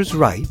considers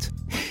right,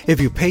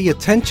 if you pay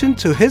attention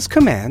to His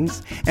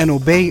commands and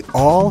obey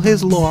all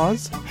His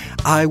laws,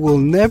 I will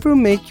never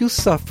make you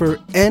suffer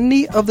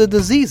any of the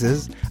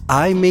diseases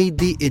I made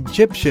the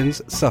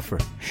Egyptians suffer,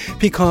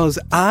 because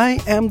I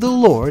am the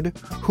Lord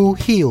who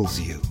heals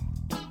you."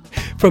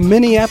 From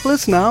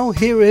Minneapolis now,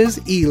 here is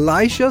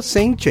Elisha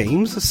St.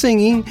 James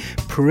singing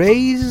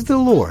Praise the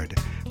Lord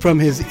from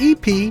his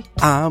EP,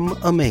 I'm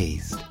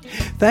Amazed.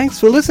 Thanks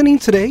for listening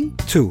today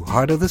to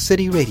Heart of the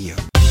City Radio.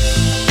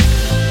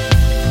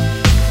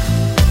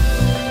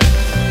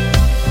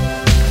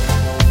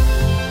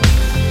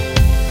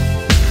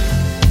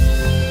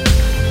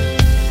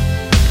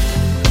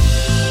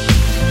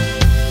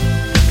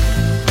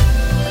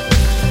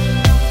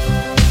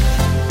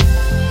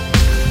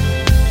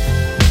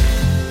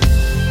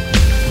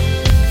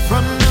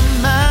 From the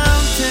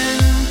mountain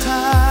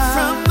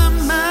top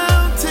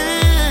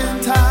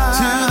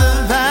to the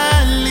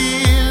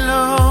valley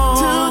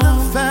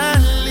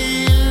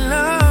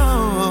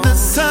low, the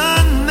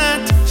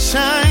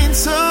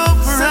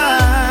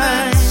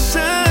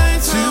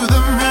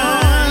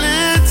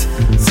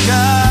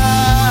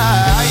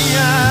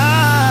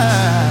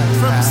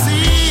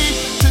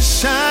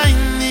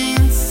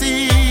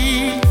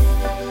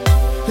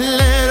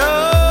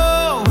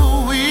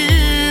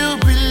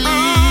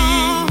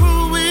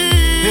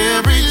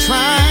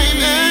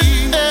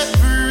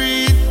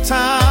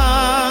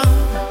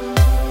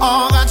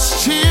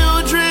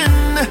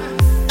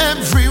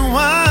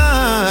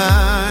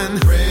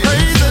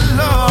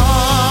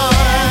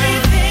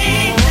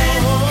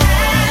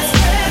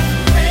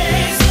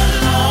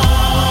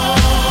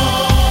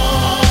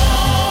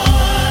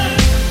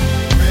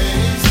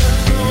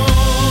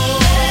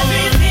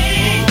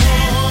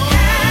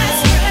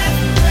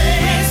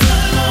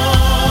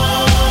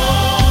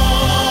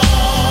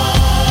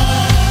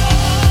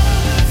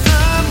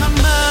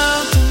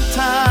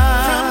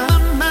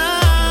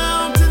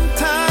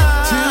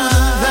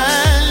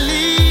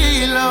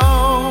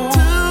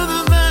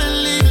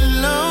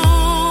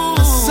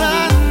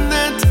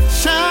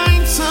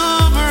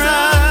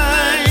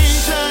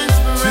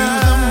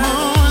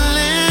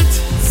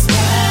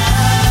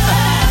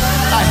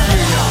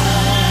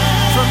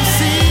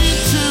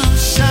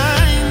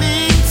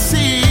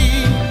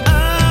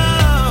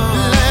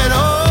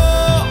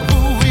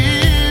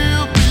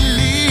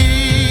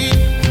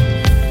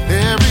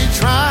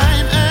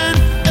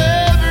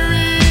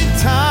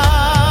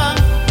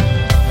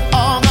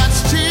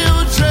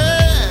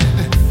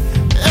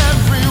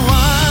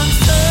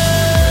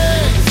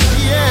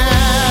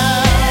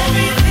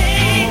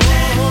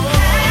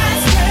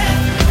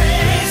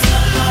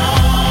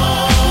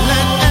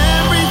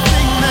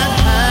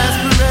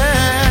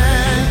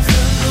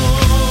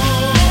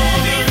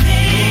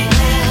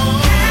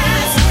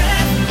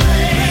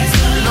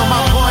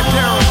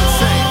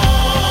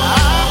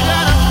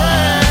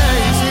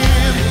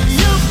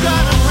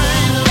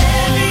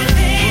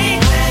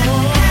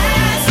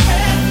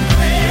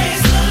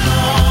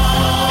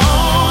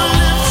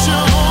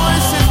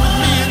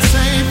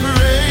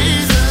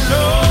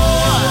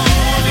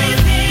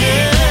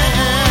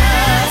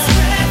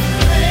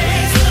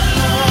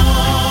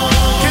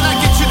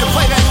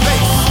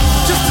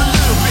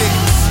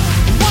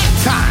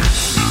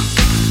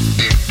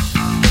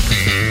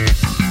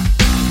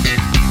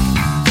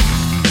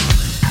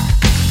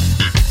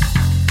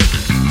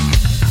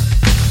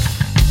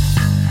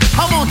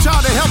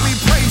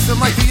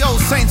like the old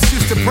saints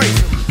used to praise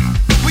him.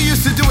 We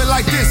used to do it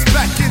like this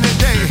back in the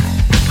day.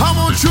 I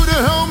want you to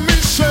help me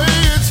say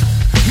it.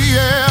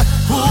 Yeah.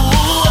 Ooh,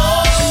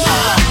 oh,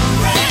 I'll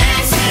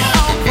praise him.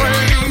 I'll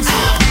praise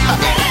him. I'll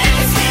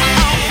praise him.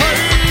 I'll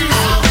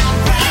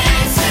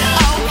praise him.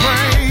 I'll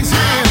praise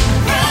him.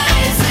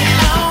 Praise him.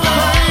 I'll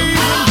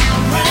praise him.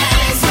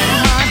 Praise him.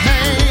 My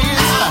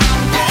hands.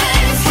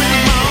 Praise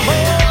him. My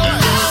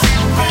voice.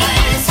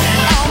 Praise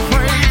him. I'll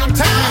praise him.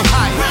 Take me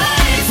higher.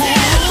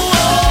 Ooh,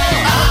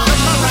 oh, I'll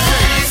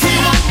praise him. He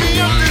woke me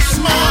up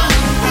this morning.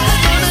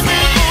 Started me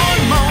on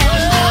my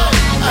way.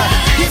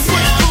 He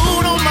put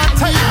food on my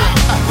table.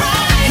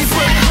 He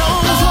put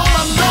clothes on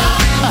my back.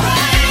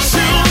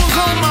 Shoes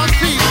on my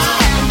feet.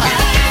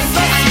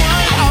 That's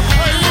why I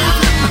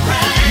praise him.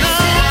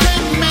 Now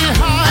take me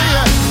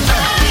higher.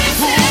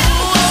 Ooh, he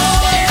is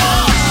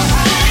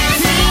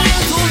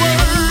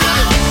worthy.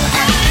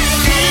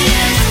 He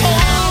is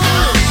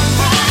holy.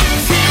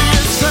 He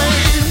is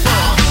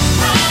faithful.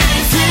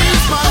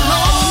 He's my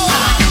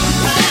Lord.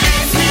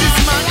 He's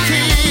my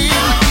King.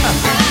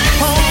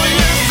 Oh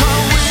yes, I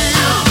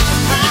will.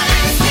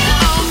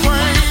 I'll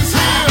praise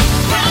him.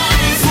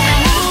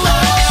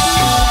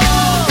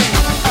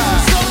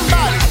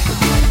 Somebody,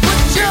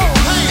 put your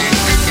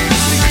hands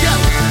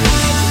together.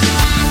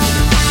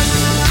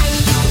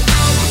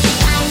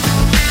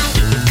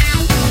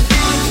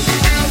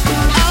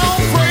 I'll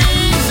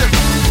praise him.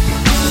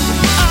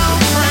 I'll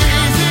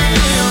praise him.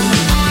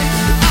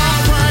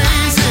 I'll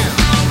praise him.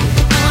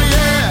 Oh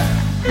yeah.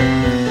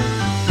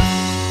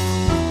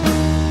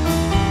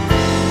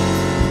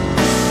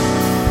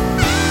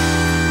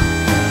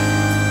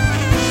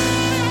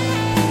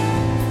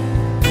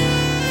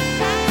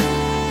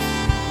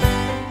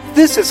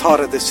 This is Heart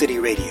of the City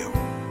Radio.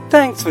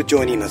 Thanks for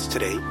joining us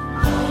today.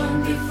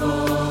 Long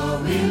before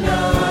we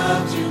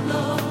loved you,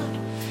 Lord,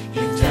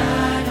 you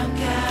died on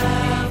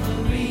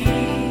Calvary.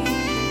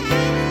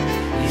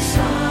 You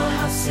saw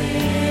how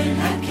sin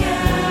had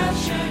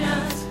captured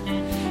us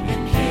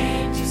and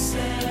came to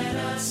set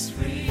us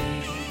free.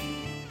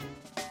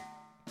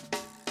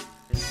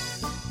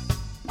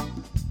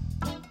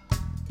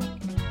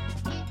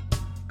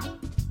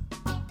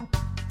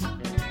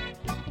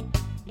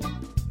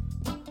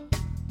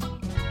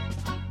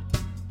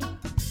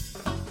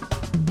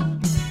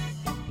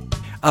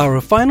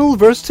 Our final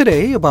verse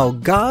today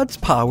about God's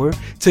power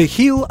to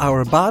heal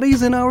our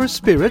bodies and our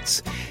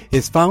spirits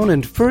is found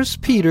in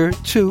 1 Peter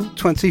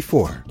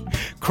 2:24.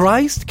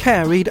 Christ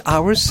carried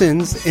our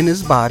sins in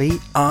his body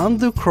on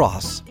the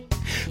cross,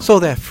 so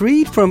that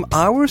freed from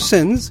our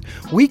sins,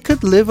 we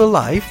could live a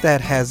life that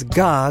has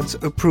God's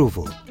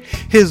approval.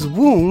 His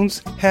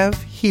wounds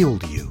have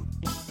healed you.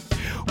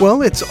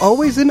 Well, it's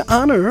always an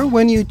honor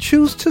when you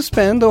choose to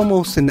spend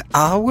almost an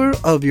hour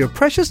of your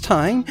precious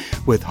time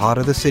with Heart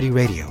of the City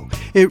Radio.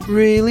 It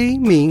really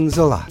means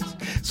a lot.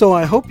 So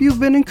I hope you've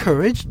been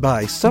encouraged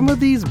by some of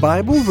these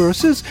Bible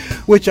verses,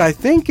 which I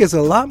think is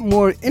a lot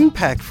more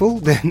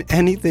impactful than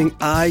anything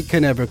I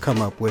can ever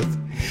come up with.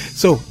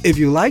 So if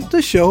you like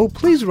the show,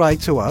 please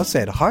write to us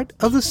at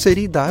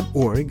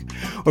heartofthecity.org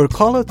or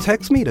call or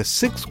text me to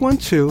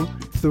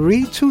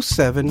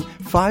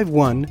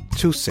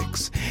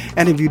 612-327-5126.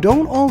 And if you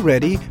don't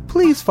already,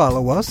 please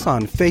follow us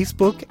on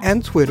Facebook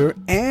and Twitter,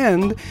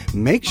 and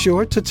make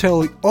sure to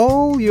tell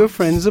all your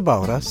friends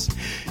about us.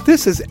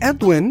 This is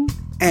Edwin,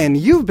 and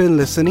you've been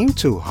listening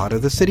to Heart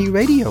of the City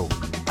Radio.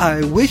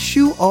 I wish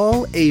you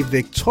all a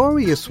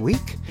victorious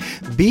week.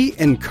 Be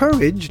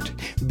encouraged,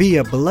 be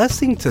a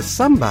blessing to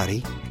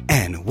somebody,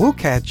 and we'll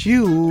catch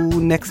you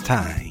next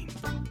time.